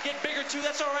hips get bigger too.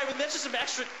 That's all right. But that's just some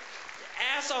extra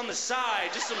ass on the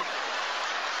side. Just some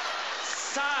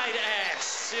side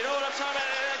ass. You know what I'm talking about?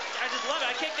 I just love it.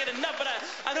 I can't get enough. But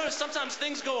I notice sometimes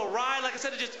things go awry. Like I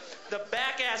said, it's just the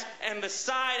back ass and the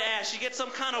side ass. You get some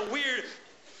kind of weird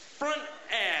front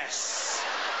ass.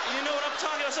 You know what I'm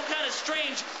talking about? Some kind of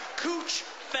strange cooch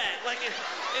fat. Like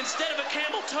instead of a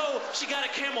camel toe, she got a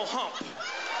camel hump.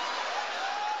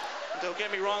 Don't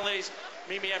get me wrong, ladies.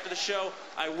 Meet me after the show.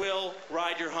 I will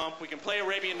ride your hump. We can play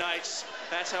Arabian Nights.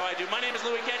 That's how I do. My name is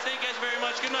Louis Katz. Thank you guys very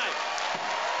much. Good night.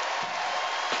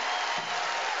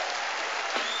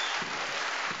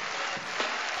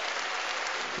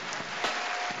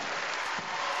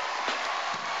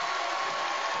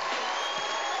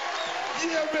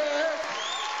 Yeah, man.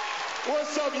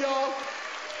 What's up, y'all?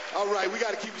 All right, we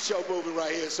got to keep the show moving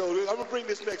right here. So I'm going to bring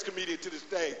this next comedian to the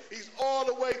stage. He's all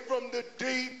the way from the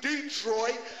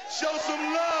Detroit. Show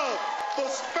some love for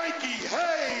Spanky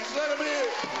Hayes. Let him in.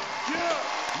 Yeah.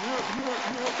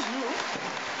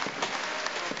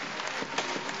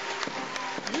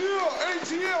 Yeah,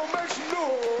 ATL, make some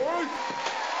noise.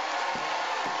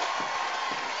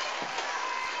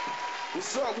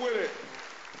 What's up with it?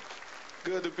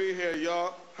 Good to be here,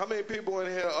 y'all. How many people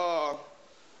in here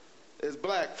is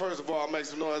black? First of all, make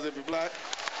some noise if you're black.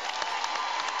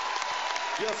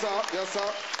 Yes, sir. Yes,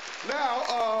 sir.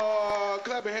 Now,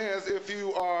 clap your hands if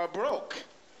you are broke.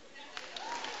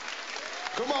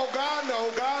 Come on, God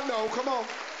know, come on.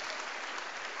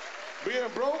 Being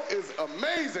broke is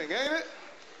amazing, ain't it?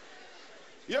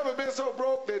 You ever been so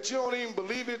broke that you don't even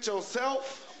believe it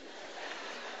yourself?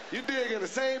 You dig in the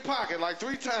same pocket like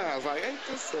 3 times, like, ain't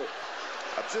this so?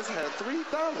 I just had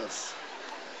 $3.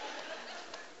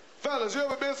 Fellas, you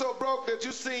ever been so broke that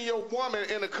you seen your woman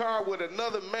in a car with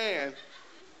another man,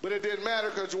 but it didn't matter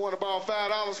because you want to borrow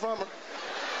 $5 from her?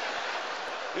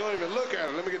 You don't even look at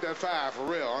her. Let me get that 5 for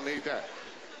real. I need that.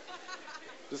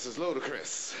 This is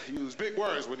ludicrous. Use big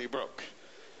words when you broke.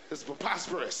 It's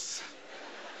preposterous.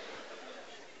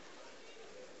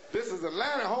 This is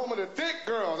Atlanta, home of the thick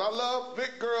girls. I love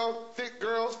big girls, thick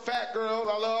girls, fat girls.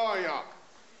 I love all y'all.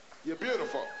 You're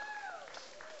beautiful.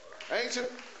 Ain't you?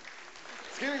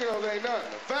 Skinny girls ain't nothing.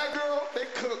 The fat girl, they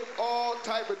cook all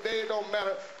type of day. It don't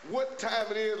matter what time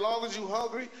it is. As long as you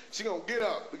hungry, she gonna get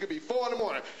up. It could be 4 in the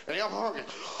morning. Hey, I'm hungry.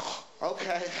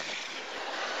 Okay.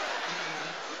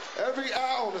 Every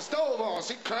hour on the stove on.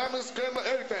 She climbing, screaming,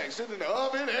 everything. Sitting in the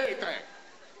oven, everything.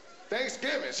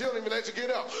 Thanksgiving, she don't even let you get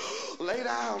up. Lay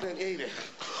down and eat it.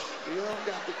 You don't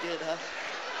got to get up.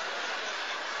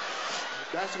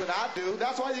 That's what I do.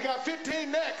 That's why you got 15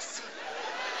 necks.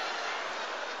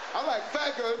 I like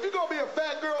fat girls. If you're going to be a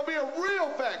fat girl, be a real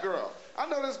fat girl. I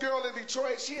know this girl in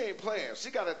Detroit, she ain't playing. She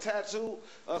got a tattoo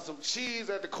of some cheese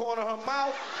at the corner of her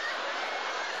mouth.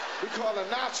 We call her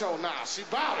Nacho now. She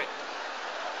bout it.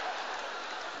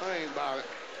 I ain't about it.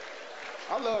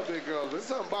 I love big girls. There's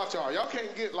something about y'all. Y'all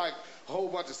can't get like a whole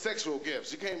bunch of sexual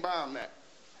gifts. You can't buy them that.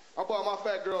 I bought my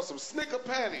fat girl some Snicker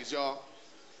panties, y'all.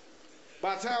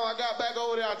 By the time I got back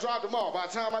over there, I dropped them off. By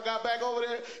the time I got back over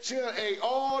there, she done ate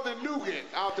all the nougat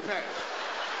out the panties.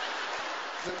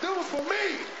 I said, this was for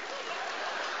me.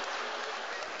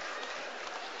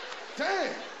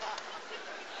 Damn.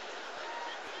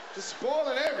 Just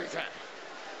spoiling everything.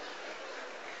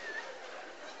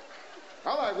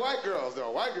 I like white girls,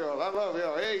 though. White girls, I love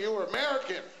y'all. Hey, you're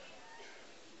American.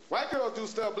 White girls do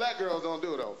stuff black girls don't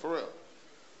do, though, for real.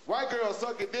 White girls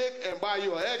suck your dick and buy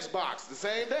you an Xbox the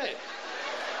same day.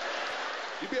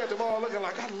 You be at the mall looking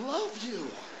like, I love you.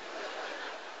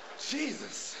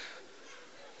 Jesus.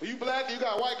 When you black, you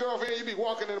got a white girlfriend, you be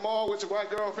walking in the mall with your white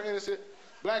girlfriend and shit.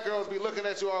 Black girls be looking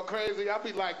at you all crazy. I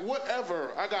be like,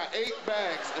 whatever. I got 8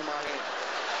 bags in my hand.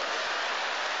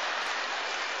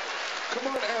 Come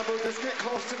on, Amber, just get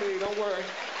close to me. Don't worry.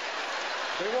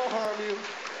 They won't harm you.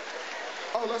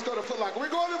 Oh, let's go to Foot Locker. We're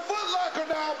going to Foot Locker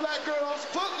now, black girls.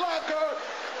 Foot Locker.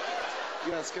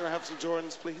 Yes, can I have some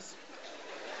Jordans, please?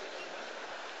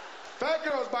 Fat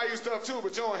girls buy you stuff too,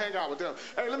 but you don't hang out with them.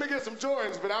 Hey, let me get some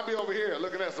Jordans, but I'll be over here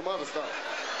looking at some other stuff.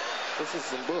 This is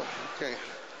some book. Okay.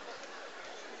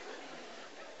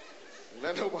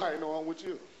 Let nobody know I'm with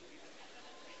you.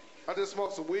 I just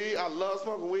smoked some weed. I love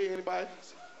smoking weed. Anybody?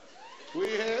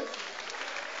 Weed heads?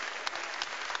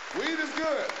 Weed is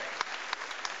good.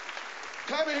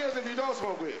 Clap your hands if you don't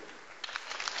smoke weed.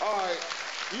 All right.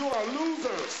 You are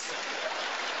losers.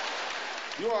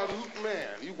 You are, man,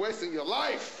 you wasting your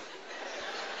life.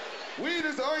 Weed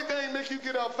is the only thing make you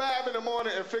get up 5 in the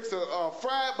morning and fix a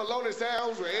fried bologna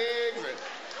sandwich with eggs and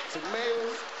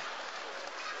tomatoes.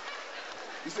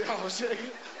 You see how I'm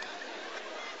shaking?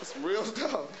 That's some real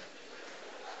stuff.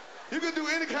 You can do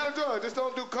any kind of drug, just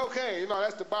don't do cocaine. You know,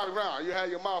 that's the Bobby Brown. You have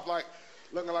your mouth like,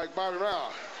 looking like Bobby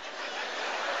Brown.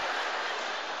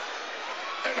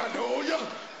 And I know ya.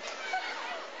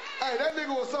 Hey, that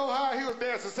nigga was so high, he was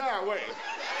dancing sideways.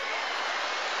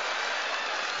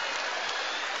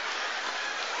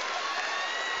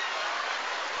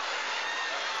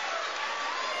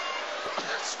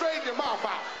 Straighten your mouth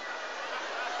out.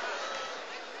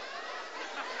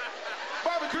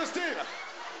 Bobby Christina.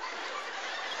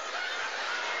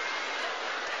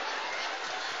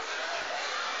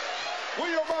 Where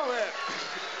your mom at?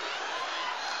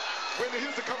 When they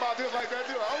used to come out just like that,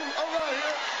 I'm right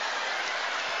here.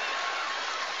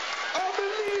 I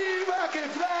believe I can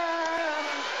fly.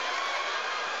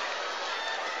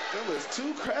 Them was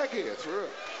 2 crackheads, for real.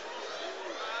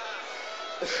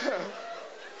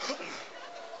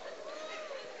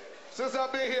 Since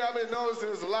I've been here, I've been noticing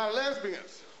there's a lot of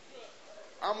lesbians.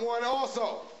 I'm one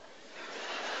also.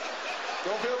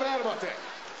 Don't feel bad about that.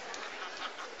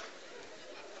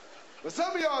 But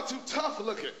some of y'all are too tough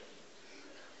looking.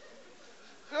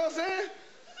 You know what I'm saying?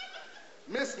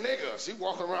 Miss Nigga, she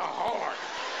walking around hard.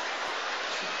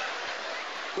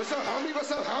 What's up, homie?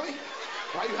 What's up, homie?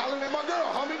 Why you hollering at my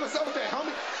girl, homie? What's up with that,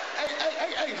 homie?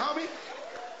 Hey, homie.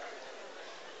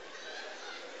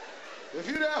 If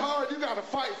you that hard, you gotta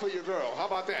fight for your girl. How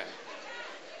about that?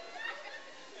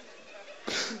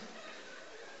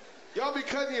 Y'all be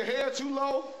cutting your hair too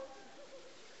low?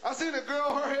 I seen a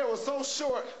girl, her hair was so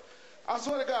short. I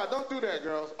swear to God, don't do that,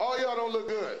 girls. All y'all don't look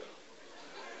good.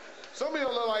 Some of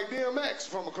y'all look like DMX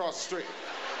from across the street.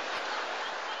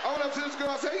 I went up to this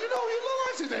girl and said, you know, he look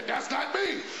like, she said, that's not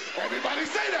me. Everybody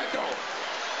say that, though.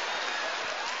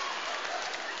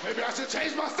 Maybe I should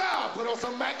change my style, put on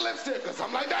some MAC lipstick or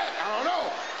something like that. I don't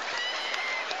know.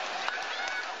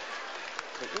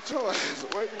 Get your ass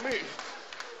away from me.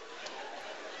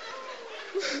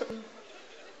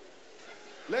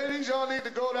 Ladies, y'all need to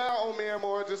go down on me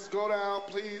more. Just go down,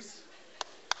 please.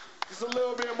 Just a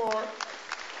little bit more.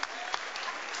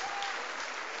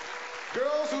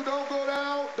 Girls who don't go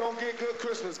down don't get good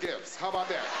Christmas gifts. How about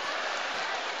that?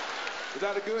 Is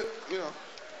that a good, you know?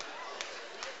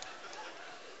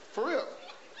 For real.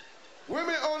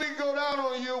 Women only go down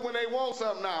on you when they want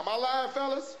something now. Am I lying,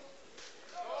 fellas?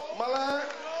 Am I lying?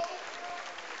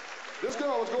 This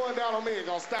girl was going down on me and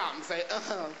gonna stop and say,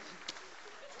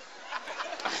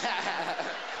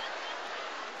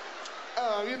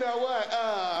 you know what?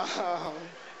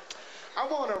 I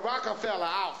want a Rockefeller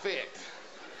outfit.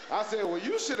 I said, well,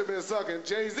 you should have been sucking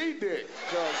Jay-Z dick,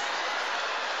 because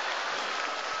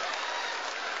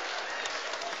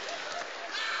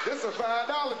this is a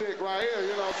 $5 dick right here,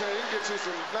 you know what I'm saying? You can get you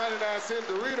some 99-cent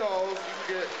Doritos, you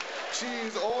can get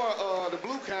cheese or the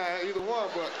blue kind, either one,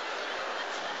 but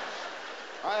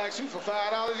I asked you for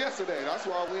 $5 yesterday. That's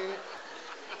why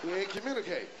we ain't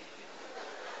communicate.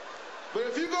 But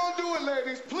if you're gonna do it,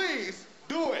 ladies, please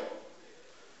do it.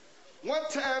 One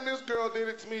time this girl did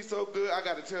it to me so good, I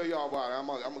gotta tell y'all about it. I'm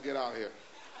gonna get out of here.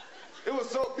 It was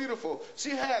so beautiful.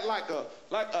 She had like a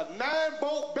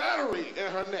 9-volt battery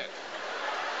in her neck.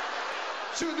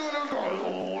 She was doing it going.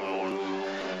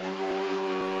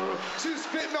 She was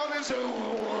spitting on this.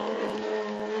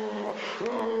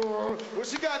 When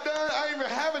she got done, I didn't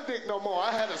even have a dick no more.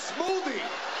 I had a smoothie.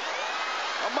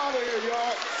 I'm out of here,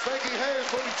 y'all. Spanky Hayes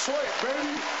for Detroit,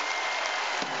 baby.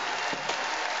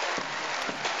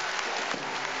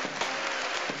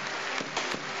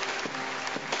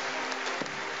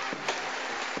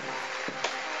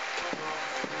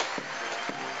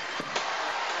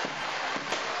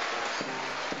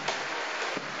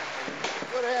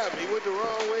 What happened? He went the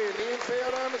wrong way and then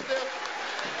fell down the steps?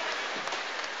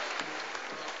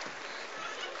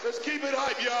 Let's keep it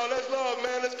hype, y'all. Let's love,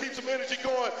 man. Let's keep some energy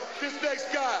going. This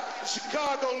next guy, a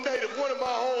Chicago native, one of my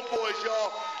homeboys, y'all.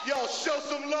 Y'all show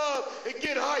some love and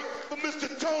get hype for Mr.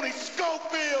 Tony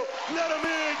Schofield. Let him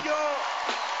in, y'all.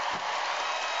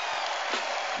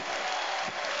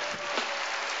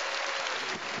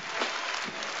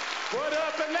 What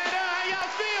up, Atlanta? How y'all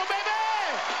feel, baby?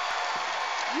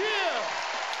 Yeah.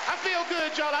 I feel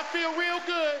good, y'all. I feel real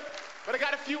good. But I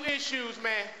got a few issues,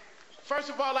 man. First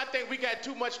of all, I think we got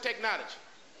too much technology.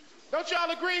 Don't y'all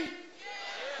agree?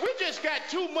 We just got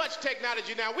too much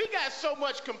technology now. We got so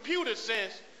much computer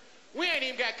sense, we ain't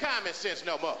even got common sense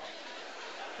no more.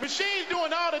 Machines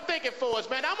doing all the thinking for us,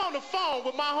 man. I'm on the phone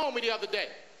with my homie the other day.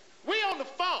 We on the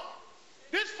phone.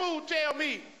 This fool tell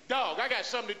me, dog, I got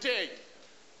something to tell you.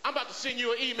 I'm about to send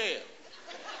you an email.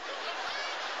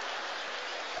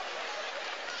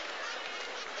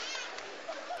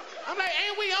 I'm like,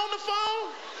 ain't we on the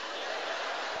phone?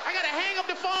 I gotta hang up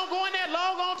the phone, go in there,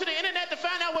 log on to the internet to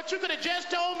find out what you could have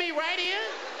just told me right here.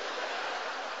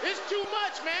 It's too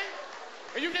much, man.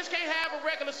 And you just can't have a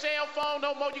regular cell phone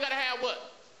no more. You gotta have what?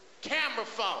 Camera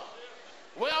phone.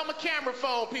 Where all my camera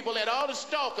phone people at? All the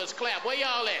stalkers clap. Where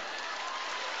y'all at?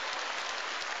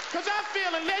 Because I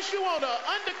feel unless you on an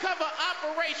undercover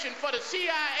operation for the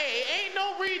CIA, ain't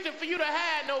no reason for you to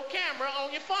hide no camera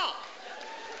on your phone.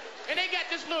 And they got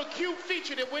this little cute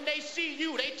feature that when they see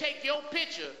you, they take your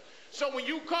picture. So when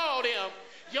you call them,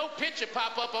 your picture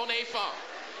pop up on their phone.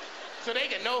 So they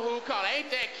can know who called.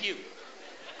 Ain't that cute?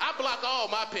 I block all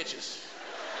my pictures.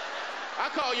 I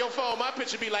call your phone, my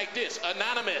picture be like this,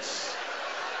 anonymous.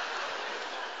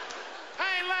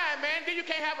 I ain't lying, man. Then you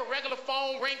can't have a regular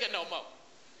phone ringer no more.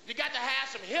 You got to have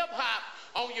some hip hop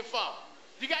on your phone.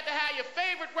 You got to have your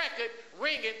favorite record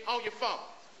ringing on your phone.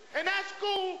 And that's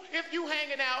cool if you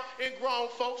hanging out in grown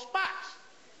folks' spots.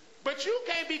 But you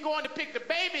can't be going to pick the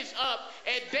babies up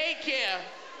at daycare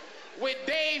with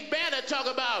Dave Banner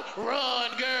talking about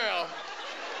run, girl.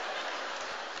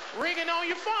 Ringing on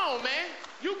your phone, man.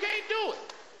 You can't do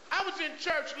it. I was in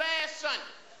church last Sunday.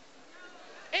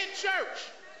 In church.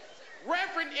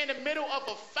 Reverend in the middle of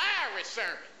a fiery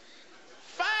sermon.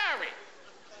 Fiery.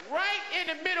 Right in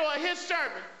the middle of his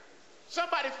sermon.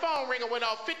 Somebody's phone ringer went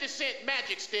off 50-cent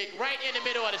magic stick right in the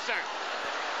middle of the sermon.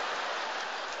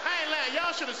 I ain't lying.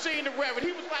 Y'all should have seen the Reverend.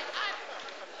 He was like,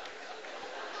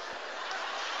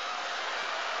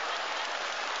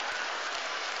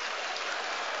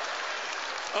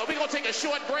 we're going to take a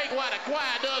short break while the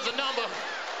choir does a number.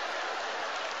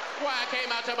 Choir came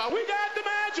out talking about, we got the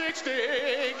magic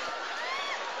stick.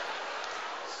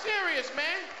 Serious,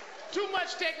 man. Too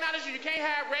much technology. You can't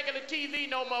have regular TV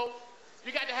no more.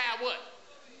 You got to have what?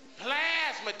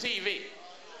 Plasma TV.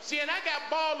 See, and I got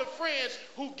baller friends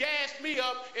who gassed me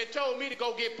up and told me to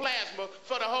go get plasma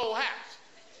for the whole house.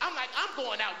 I'm like, I'm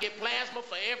going out and get plasma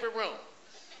for every room.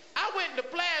 I went in the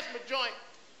plasma joint.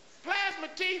 Plasma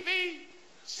TV,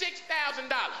 $6,000.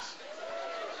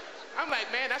 I'm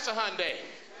like, man, that's a Hyundai.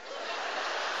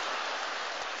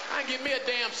 I can get me a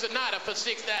damn Sonata for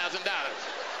 $6,000.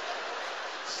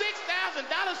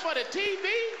 $6,000 for the TV?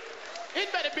 It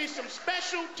better be some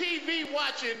special TV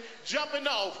watching jumping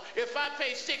off if I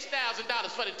pay $6,000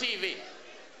 for the TV.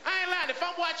 I ain't lying. If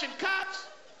I'm watching Cops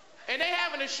and they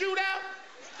having a shootout,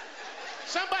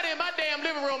 somebody in my damn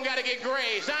living room got to get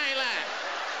grazed. I ain't lying.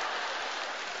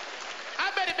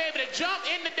 I better be able to jump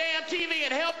in the damn TV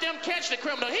and help them catch the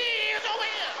criminal. He is over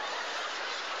here.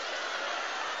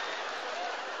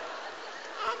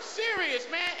 I'm serious,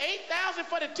 man. $8,000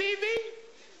 for the TV?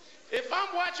 If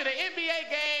I'm watching an NBA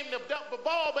game, the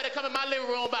ball better come in my living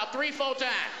room about 3-4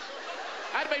 times.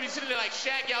 I'd be sitting there like,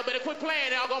 Shaq, y'all better quit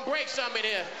playing. Y'all gonna break something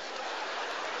here.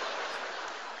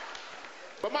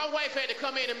 But my wife had to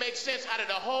come in and make sense out of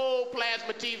the whole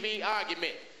plasma TV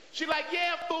argument. She like,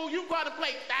 yeah, fool, you go out and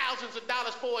play thousands of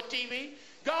dollars for a TV.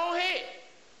 Go ahead.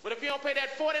 But if you don't pay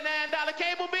that $49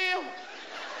 cable bill,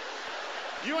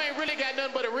 you ain't really got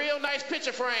nothing but a real nice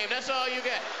picture frame. That's all you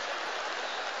got.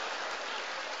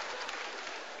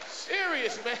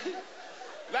 Serious, man.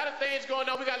 A lot of things going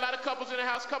on. We got a lot of couples in the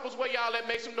house. Couples, where y'all at?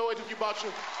 Make some noise if you brought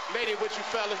your lady with you,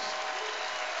 fellas.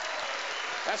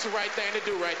 That's the right thing to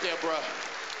do right there, bro.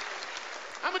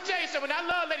 I'm going to tell you something. I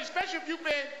love ladies, especially if you've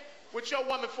been with your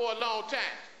woman for a long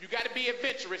time. You got to be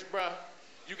adventurous, bro.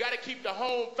 You got to keep the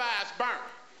home fires burning.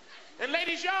 And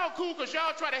ladies, y'all cool because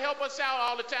y'all try to help us out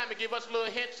all the time and give us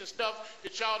little hints and stuff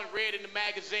that y'all done read in the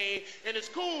magazine. And it's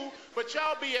cool, but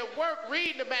y'all be at work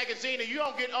reading the magazine and you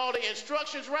don't get all the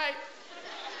instructions right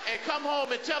and come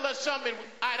home and tell us something. All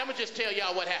right, I'm going to just tell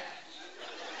y'all what happened.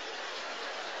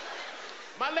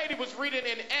 My lady was reading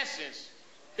in Essence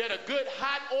that a good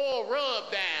hot oil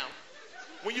rub down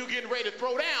when you getting ready to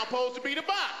throw down supposed to be the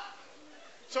bottom.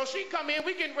 So she come in,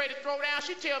 we getting ready to throw down.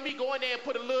 She tell me go in there and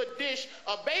put a little dish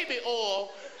of baby oil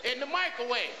in the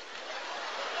microwave.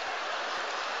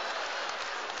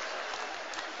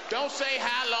 Don't say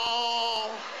how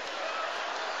long,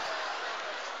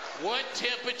 what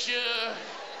temperature.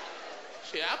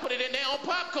 Shit, I put it in there on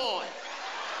popcorn.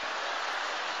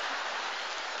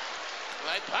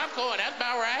 Like popcorn, that's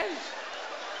about right.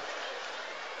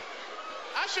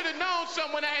 I should have known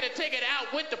someone I had to take it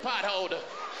out with the pot holder.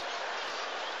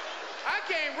 I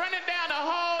came running down the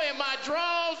hall in my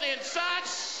drawers and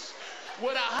socks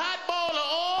with a hot bowl of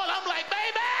oil. I'm like,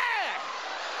 baby!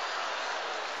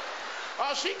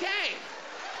 Oh, she came.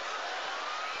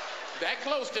 That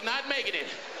close to not making it.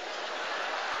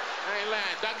 I ain't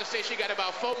lying. Doctor said she got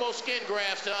about 4 more skin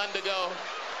grafts to undergo.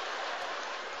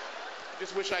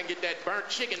 Just wish I could get that burnt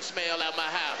chicken smell out my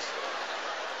house.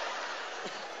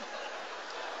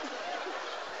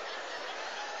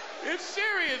 It's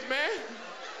serious, man.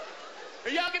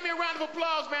 And y'all give me a round of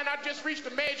applause, man. I just reached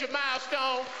a major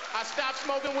milestone. I stopped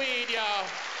smoking weed, y'all.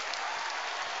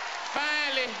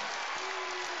 Finally.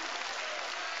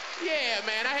 Yeah,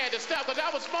 man, I had to stop because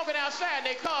I was smoking outside and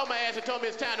they called my ass and told me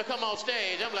it's time to come on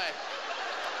stage. I'm like,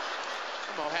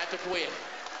 I'm gonna have to quit.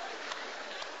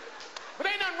 But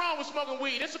ain't nothing wrong with smoking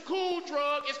weed. It's a cool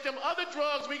drug. It's them other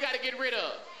drugs we gotta get rid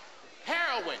of.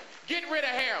 Heroin. Get rid of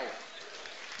heroin.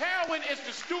 Heroin is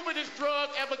the stupidest drug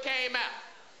ever came out.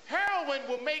 Heroin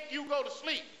will make you go to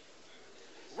sleep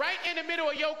right in the middle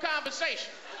of your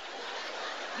conversation.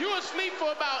 You will sleep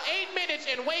for about 8 minutes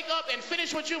and wake up and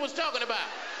finish what you was talking about.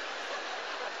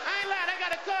 I ain't lying, I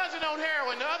got a cousin on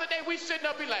heroin. The other day we sitting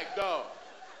up, he like, dog,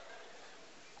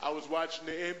 I was watching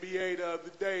the NBA the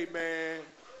other day, man.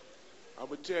 I'm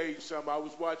gonna tell you something, I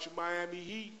was watching Miami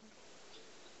Heat.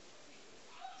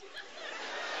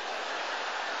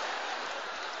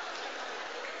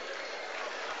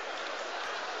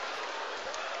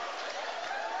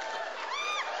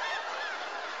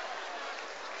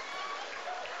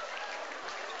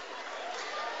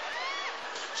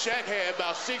 Shaq had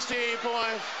about 16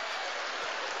 points,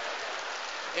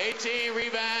 18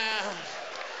 rebounds.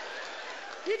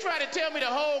 He tried to tell me the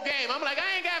whole game. I'm like,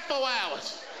 I ain't got 4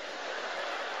 hours.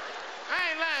 I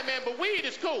ain't lying, man, but weed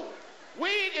is cool.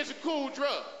 Weed is a cool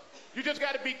drug. You just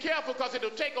got to be careful because it'll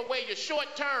take away your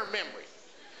short-term memory.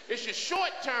 It's your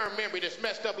short-term memory that's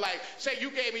messed up. Like, say you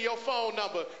gave me your phone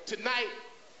number tonight.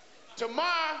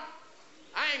 Tomorrow,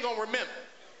 I ain't going to remember.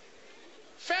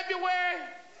 February,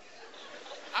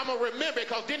 I'm going to remember it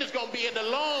because then it's going to be in the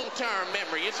long-term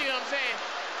memory. You see what I'm saying?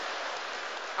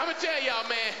 I'm going to tell y'all,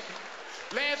 man,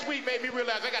 last week made me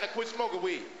realize I got to quit smoking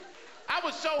weed. I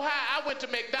was so high, I went to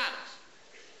McDonald's,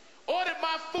 ordered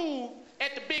my food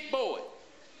at the big boy,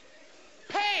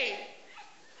 paid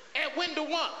at window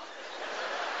 1.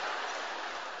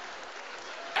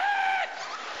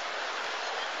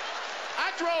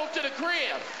 I drove to the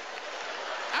crib.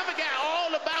 I forgot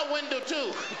all about window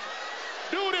 2.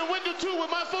 Dude in window 2 with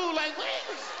my food like, what?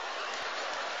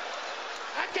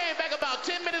 I came back about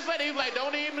 10 minutes later. He was like,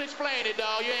 don't even explain it,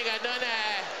 dog. You ain't got nothing to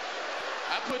hide.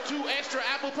 I put 2 extra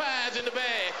apple pies in the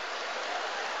bag.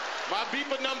 My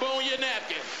beeper number on your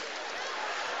napkin.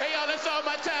 Hey, y'all, that's all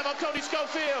my time. I'm Tony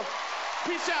Schofield.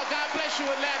 Peace out. God bless you,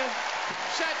 Atlanta.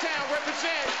 Chi-Town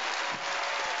represent.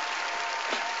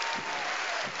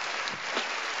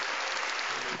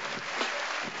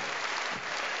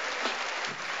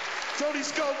 Tony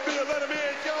Schofield, let him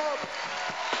in, y'all.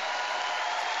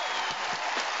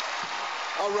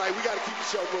 All right, we got to keep the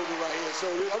show moving right here. So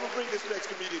I'm going to bring this next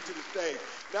comedian to the stage.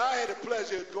 Now, I had the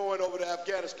pleasure of going over to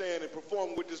Afghanistan and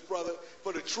performing with this brother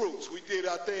for the troops. We did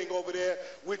our thing over there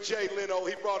with Jay Leno.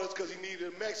 He brought us because he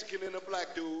needed a Mexican and a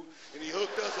black dude, and he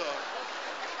hooked us up.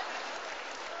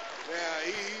 Now,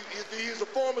 he's a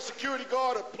former security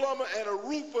guard, a plumber, and a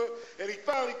roofer, and he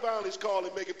finally found his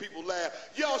calling making people laugh.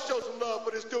 Y'all show some love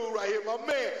for this dude right here, my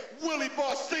man, Willie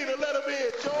Barcina. Let him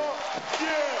in, y'all.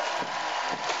 Yeah.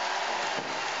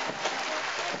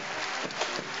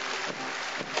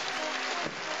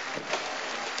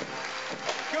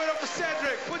 Give it up for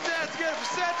Cedric. Put your hands together for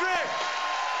Cedric.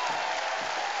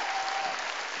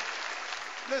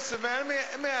 Listen, man,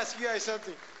 let me ask you guys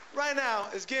something. Right now,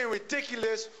 it's getting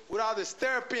ridiculous with all this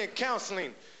therapy and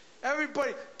counseling.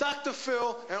 Everybody, Dr.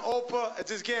 Phil and Oprah, it's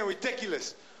just getting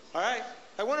ridiculous. All right?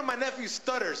 Like one of my nephews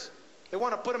stutters. They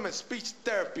want to put him in speech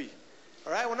therapy.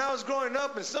 All right? When I was growing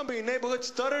up and somebody in the neighborhood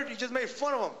stuttered, you just made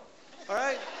fun of him. All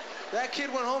right? That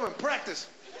kid went home and practiced.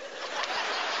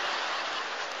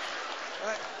 All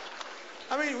right?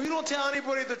 I mean, we don't tell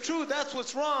anybody the truth. That's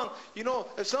what's wrong. You know,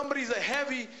 if somebody's a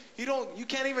heavy, you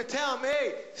can't even tell them,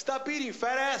 hey, stop eating,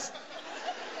 fat ass.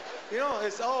 You know,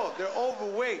 it's, oh, they're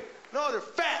overweight. No, they're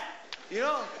fat. You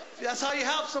know, that's how you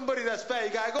help somebody that's fat.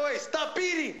 You gotta go, hey, stop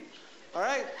eating. All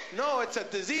right? No, it's a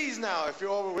disease now if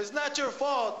you're overweight. It's not your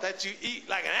fault that you eat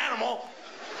like an animal.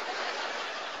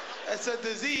 It's a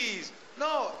disease.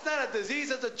 No, it's not a disease,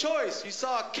 it's a choice. You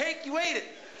saw a cake, you ate it.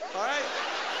 All right?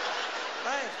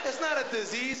 Right? It's not a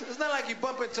disease. It's not like you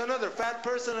bump into another fat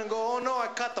person and go, oh no, I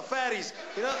caught the fatties.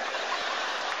 You know?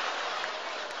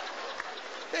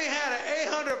 They had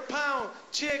an 800-pound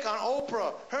chick on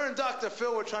Oprah. Her and Dr.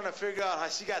 Phil were trying to figure out how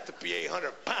she got to be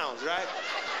 800 pounds, right?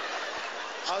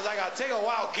 I was like, I'll take a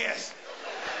wild guess.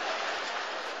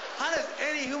 How does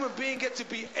any human being get to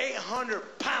be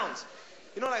 800 pounds?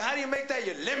 You know, like, how do you make that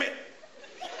your limit?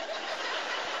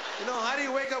 You know, how do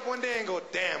you wake up one day and go,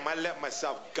 damn, I let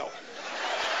myself go?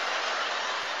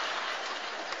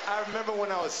 I remember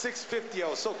when I was 6'50", I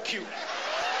was so cute.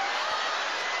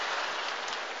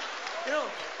 You know,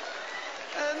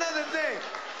 and another thing,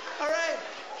 all right?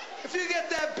 If you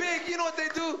get that big, you know what they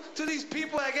do to these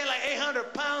people that get like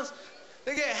 800 pounds?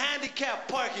 They get handicapped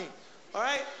parking, all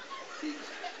right?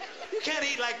 You can't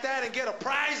eat like that and get a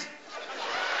prize.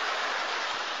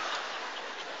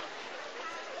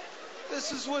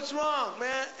 This is what's wrong,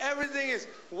 man. Everything is,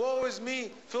 woe is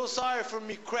me, feel sorry for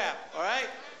me crap, all right?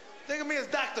 Think of me as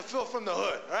Dr. Phil from the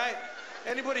hood, all right?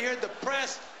 Anybody here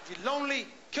depressed? If you're lonely,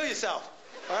 kill yourself,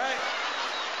 all right?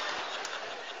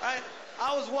 All right?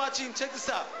 I was watching, check this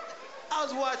out. I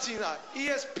was watching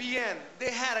ESPN.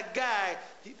 They had a guy,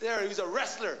 he was a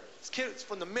wrestler. This kid's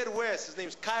from the Midwest. His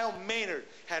name's Kyle Maynard.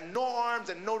 Had no arms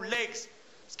and no legs.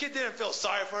 This kid didn't feel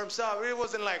sorry for himself. It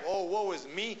wasn't like, oh, woe is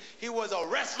me. He was a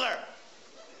wrestler.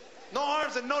 No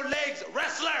arms and no legs,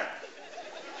 wrestler.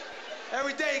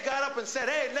 Every day he got up and said,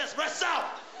 hey, let's wrestle.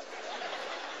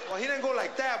 Well, he didn't go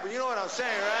like that, but you know what I'm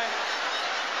saying, right?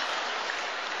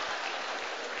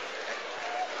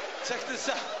 Check this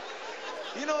out.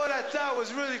 You know what I thought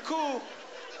was really cool?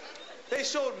 They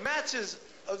showed matches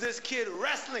of this kid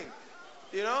wrestling,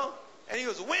 you know? And he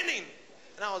was winning.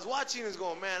 And I was watching and was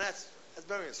going, man, that's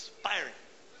very inspiring.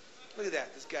 Look at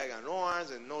that. This guy got no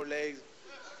arms and no legs.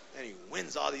 And he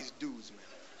wins all these dudes, man.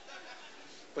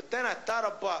 But then I thought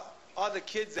about all the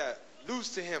kids that lose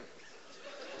to him.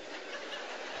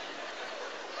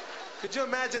 Could you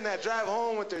imagine that drive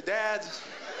home with their dads?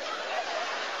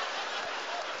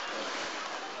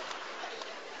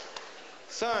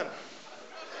 Son,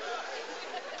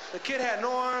 the kid had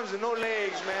no arms and no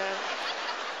legs, man.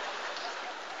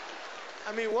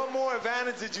 I mean, what more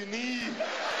advantage did you need?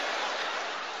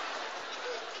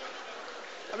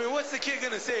 I mean, what's the kid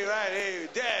gonna say, right? Hey,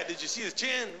 Dad, did you see his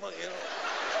chin? Well, you know.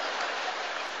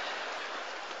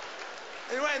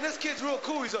 And right, and this kid's real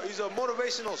cool. He's a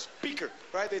motivational speaker,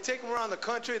 right? They take him around the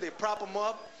country, they prop him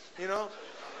up, you know.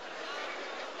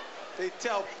 They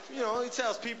tell, you know, he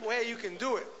tells people, hey, you can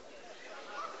do it.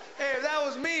 Hey, if that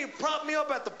was me, prop me up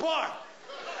at the bar.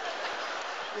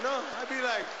 You know, I'd be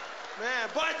like, man,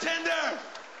 bartender,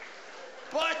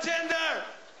 bartender.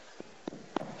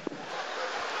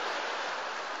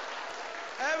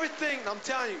 Everything, I'm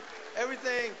telling you,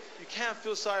 everything, you can't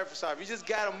feel sorry for sorry. You just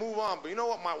got to move on. But you know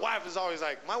what my wife is always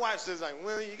like? My wife says, like,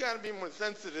 Willie, you got to be more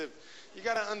sensitive. You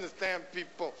got to understand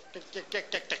people.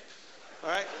 All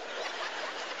right?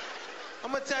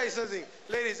 I'm going to tell you something.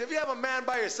 Ladies, if you have a man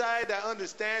by your side that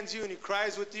understands you and he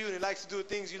cries with you and he likes to do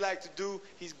things you like to do,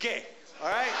 he's gay. All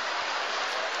right?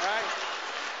 All right?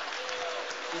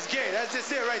 He's gay. That's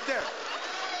just it right there.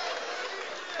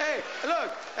 Hey,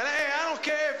 look, and hey, I don't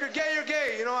care if you're gay, you're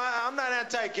gay. You know, I'm not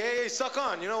anti-gay. Hey, suck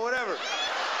on, you know, whatever.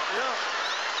 You know?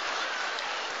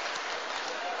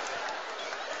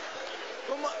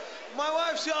 But my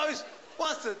wife, she always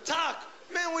wants to talk.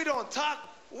 Men, we don't talk.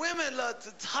 Women love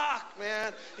to talk,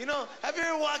 man. You know, have you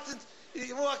ever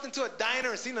walked into a diner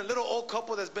and seen a little old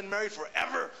couple that's been married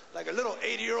forever? Like a little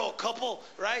 80-year-old couple,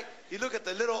 right? You look at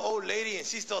the little old lady and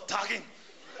she's still talking.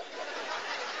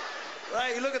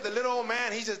 Right? You look at the little old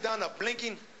man, he's just down there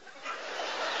blinking.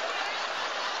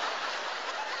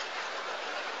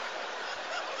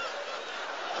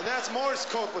 And that's Morse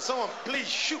code, but someone please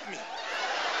shoot me.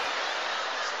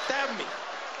 Stab me.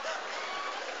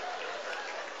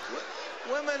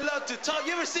 Women love to talk.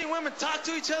 You ever seen women talk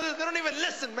to each other? They don't even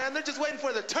listen, man. They're just waiting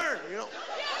for their turn, you know.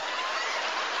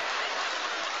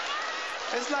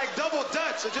 It's like double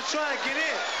Dutch. They're just trying to get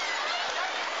in.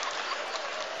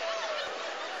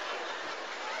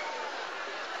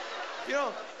 You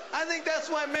know, I think that's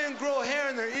why men grow hair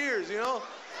in their ears, you know.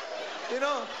 You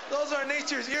know, those are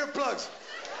nature's earplugs.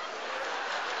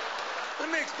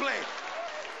 Let me explain.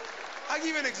 I'll give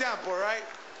you an example, all right?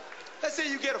 Let's say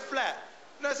you get a flat.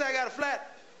 Let's say I got a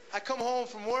flat. I come home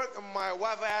from work and my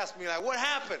wife asks me, like, what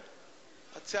happened?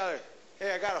 I tell her,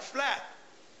 hey, I got a flat.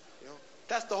 You know,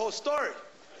 that's the whole story.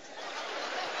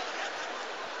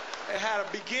 It had a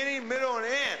beginning, middle, and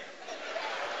end.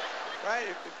 Right?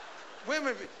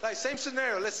 Women, like, same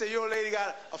scenario. Let's say your lady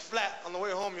got a flat on the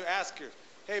way home. You ask her,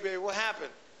 hey, baby, what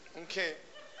happened? Okay.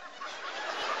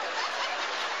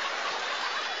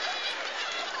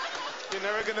 You're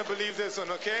never going to believe this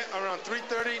one, okay? Around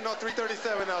 3:30, no,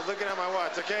 3:37, I was looking at my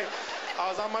watch, okay? I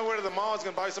was on my way to the mall. I was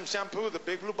going to buy some shampoo, the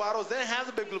big blue bottles. They didn't have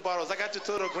the big blue bottles. I got your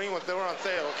total green ones. They were on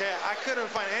sale, okay? I couldn't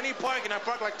find any parking. I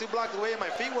parked like 2 blocks away, and my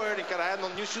feet were hurting because I had no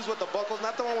new shoes with the buckles,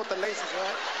 not the one with the laces,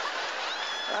 right?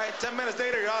 All right, 10 minutes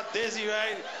later, you're all dizzy,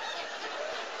 right?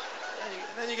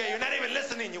 And then you're not even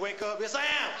listening. You wake up, yes, I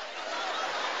am.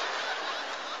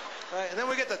 Right, and then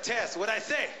we get the test. What'd I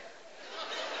say?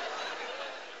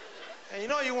 And you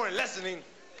know you weren't listening,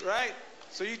 right?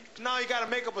 So now you got to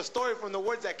make up a story from the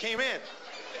words that came in.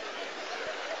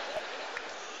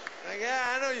 Like, yeah,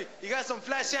 I know you got some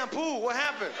flat shampoo. What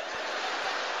happened?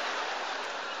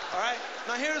 All right?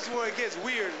 Now here's where it gets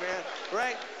weird, man,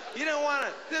 right? You didn't want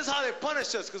to, this is how they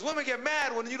punish us, because women get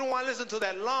mad when you don't want to listen to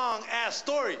that long-ass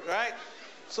story, right?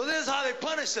 So this is how they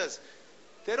punish us.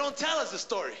 They don't tell us the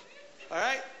story, all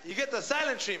right? You get the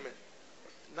silent treatment.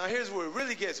 Now here's where it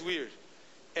really gets weird.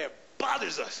 It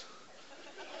bothers us,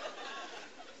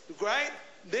 right?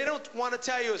 They don't want to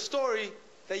tell you a story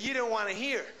that you didn't want to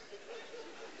hear,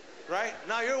 right?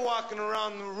 Now you're walking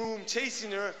around the room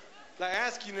chasing her, like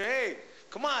asking her, hey,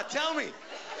 come on, tell me.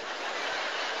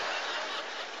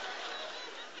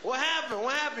 What happened?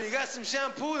 What happened? You got some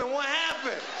shampoo, then what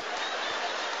happened?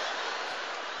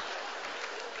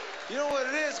 You know what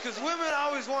it is? Because women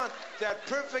always want that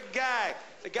perfect guy,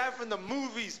 the guy from the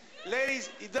movies. Ladies,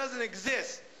 he doesn't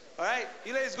exist, all right?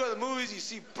 You ladies go to the movies, you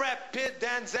see Brad Pitt,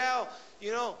 Denzel,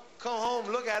 you know, come home,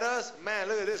 look at us. Man,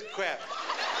 look at this crap.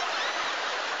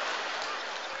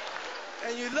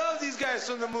 And you love these guys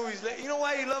from the movies. You know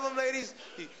why you love them, ladies?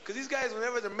 Because these guys,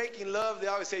 whenever they're making love, they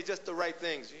always say just the right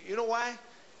things. You know why?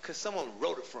 Because someone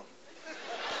wrote it for them.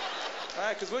 All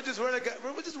right, because we're just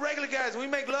regular guys. When we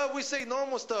make love, we say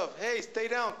normal stuff. Hey, stay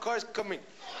down, car's coming.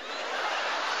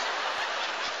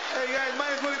 Hey guys, my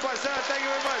name is Willie Barcena. Thank you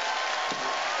very much.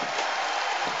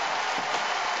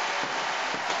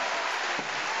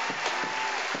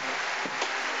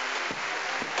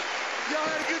 Y'all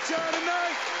had a good time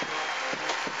tonight?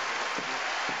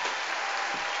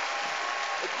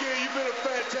 Again, you've been a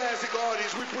fantastic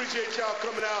audience. We appreciate y'all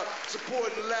coming out,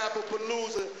 supporting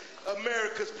Lapapalooza,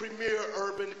 America's premier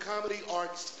urban comedy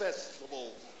arts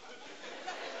festival.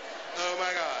 Oh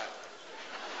my God.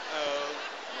 Oh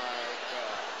my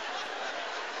God.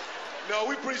 No,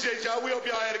 we appreciate y'all. We hope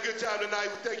y'all had a good time tonight.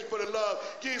 We thank you for the love.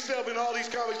 Give yourself and all these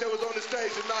comics that was on the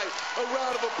stage tonight a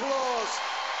round of applause.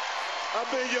 I've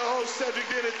been your host, Cedric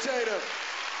the Entertainer.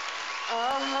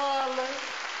 I'll holler.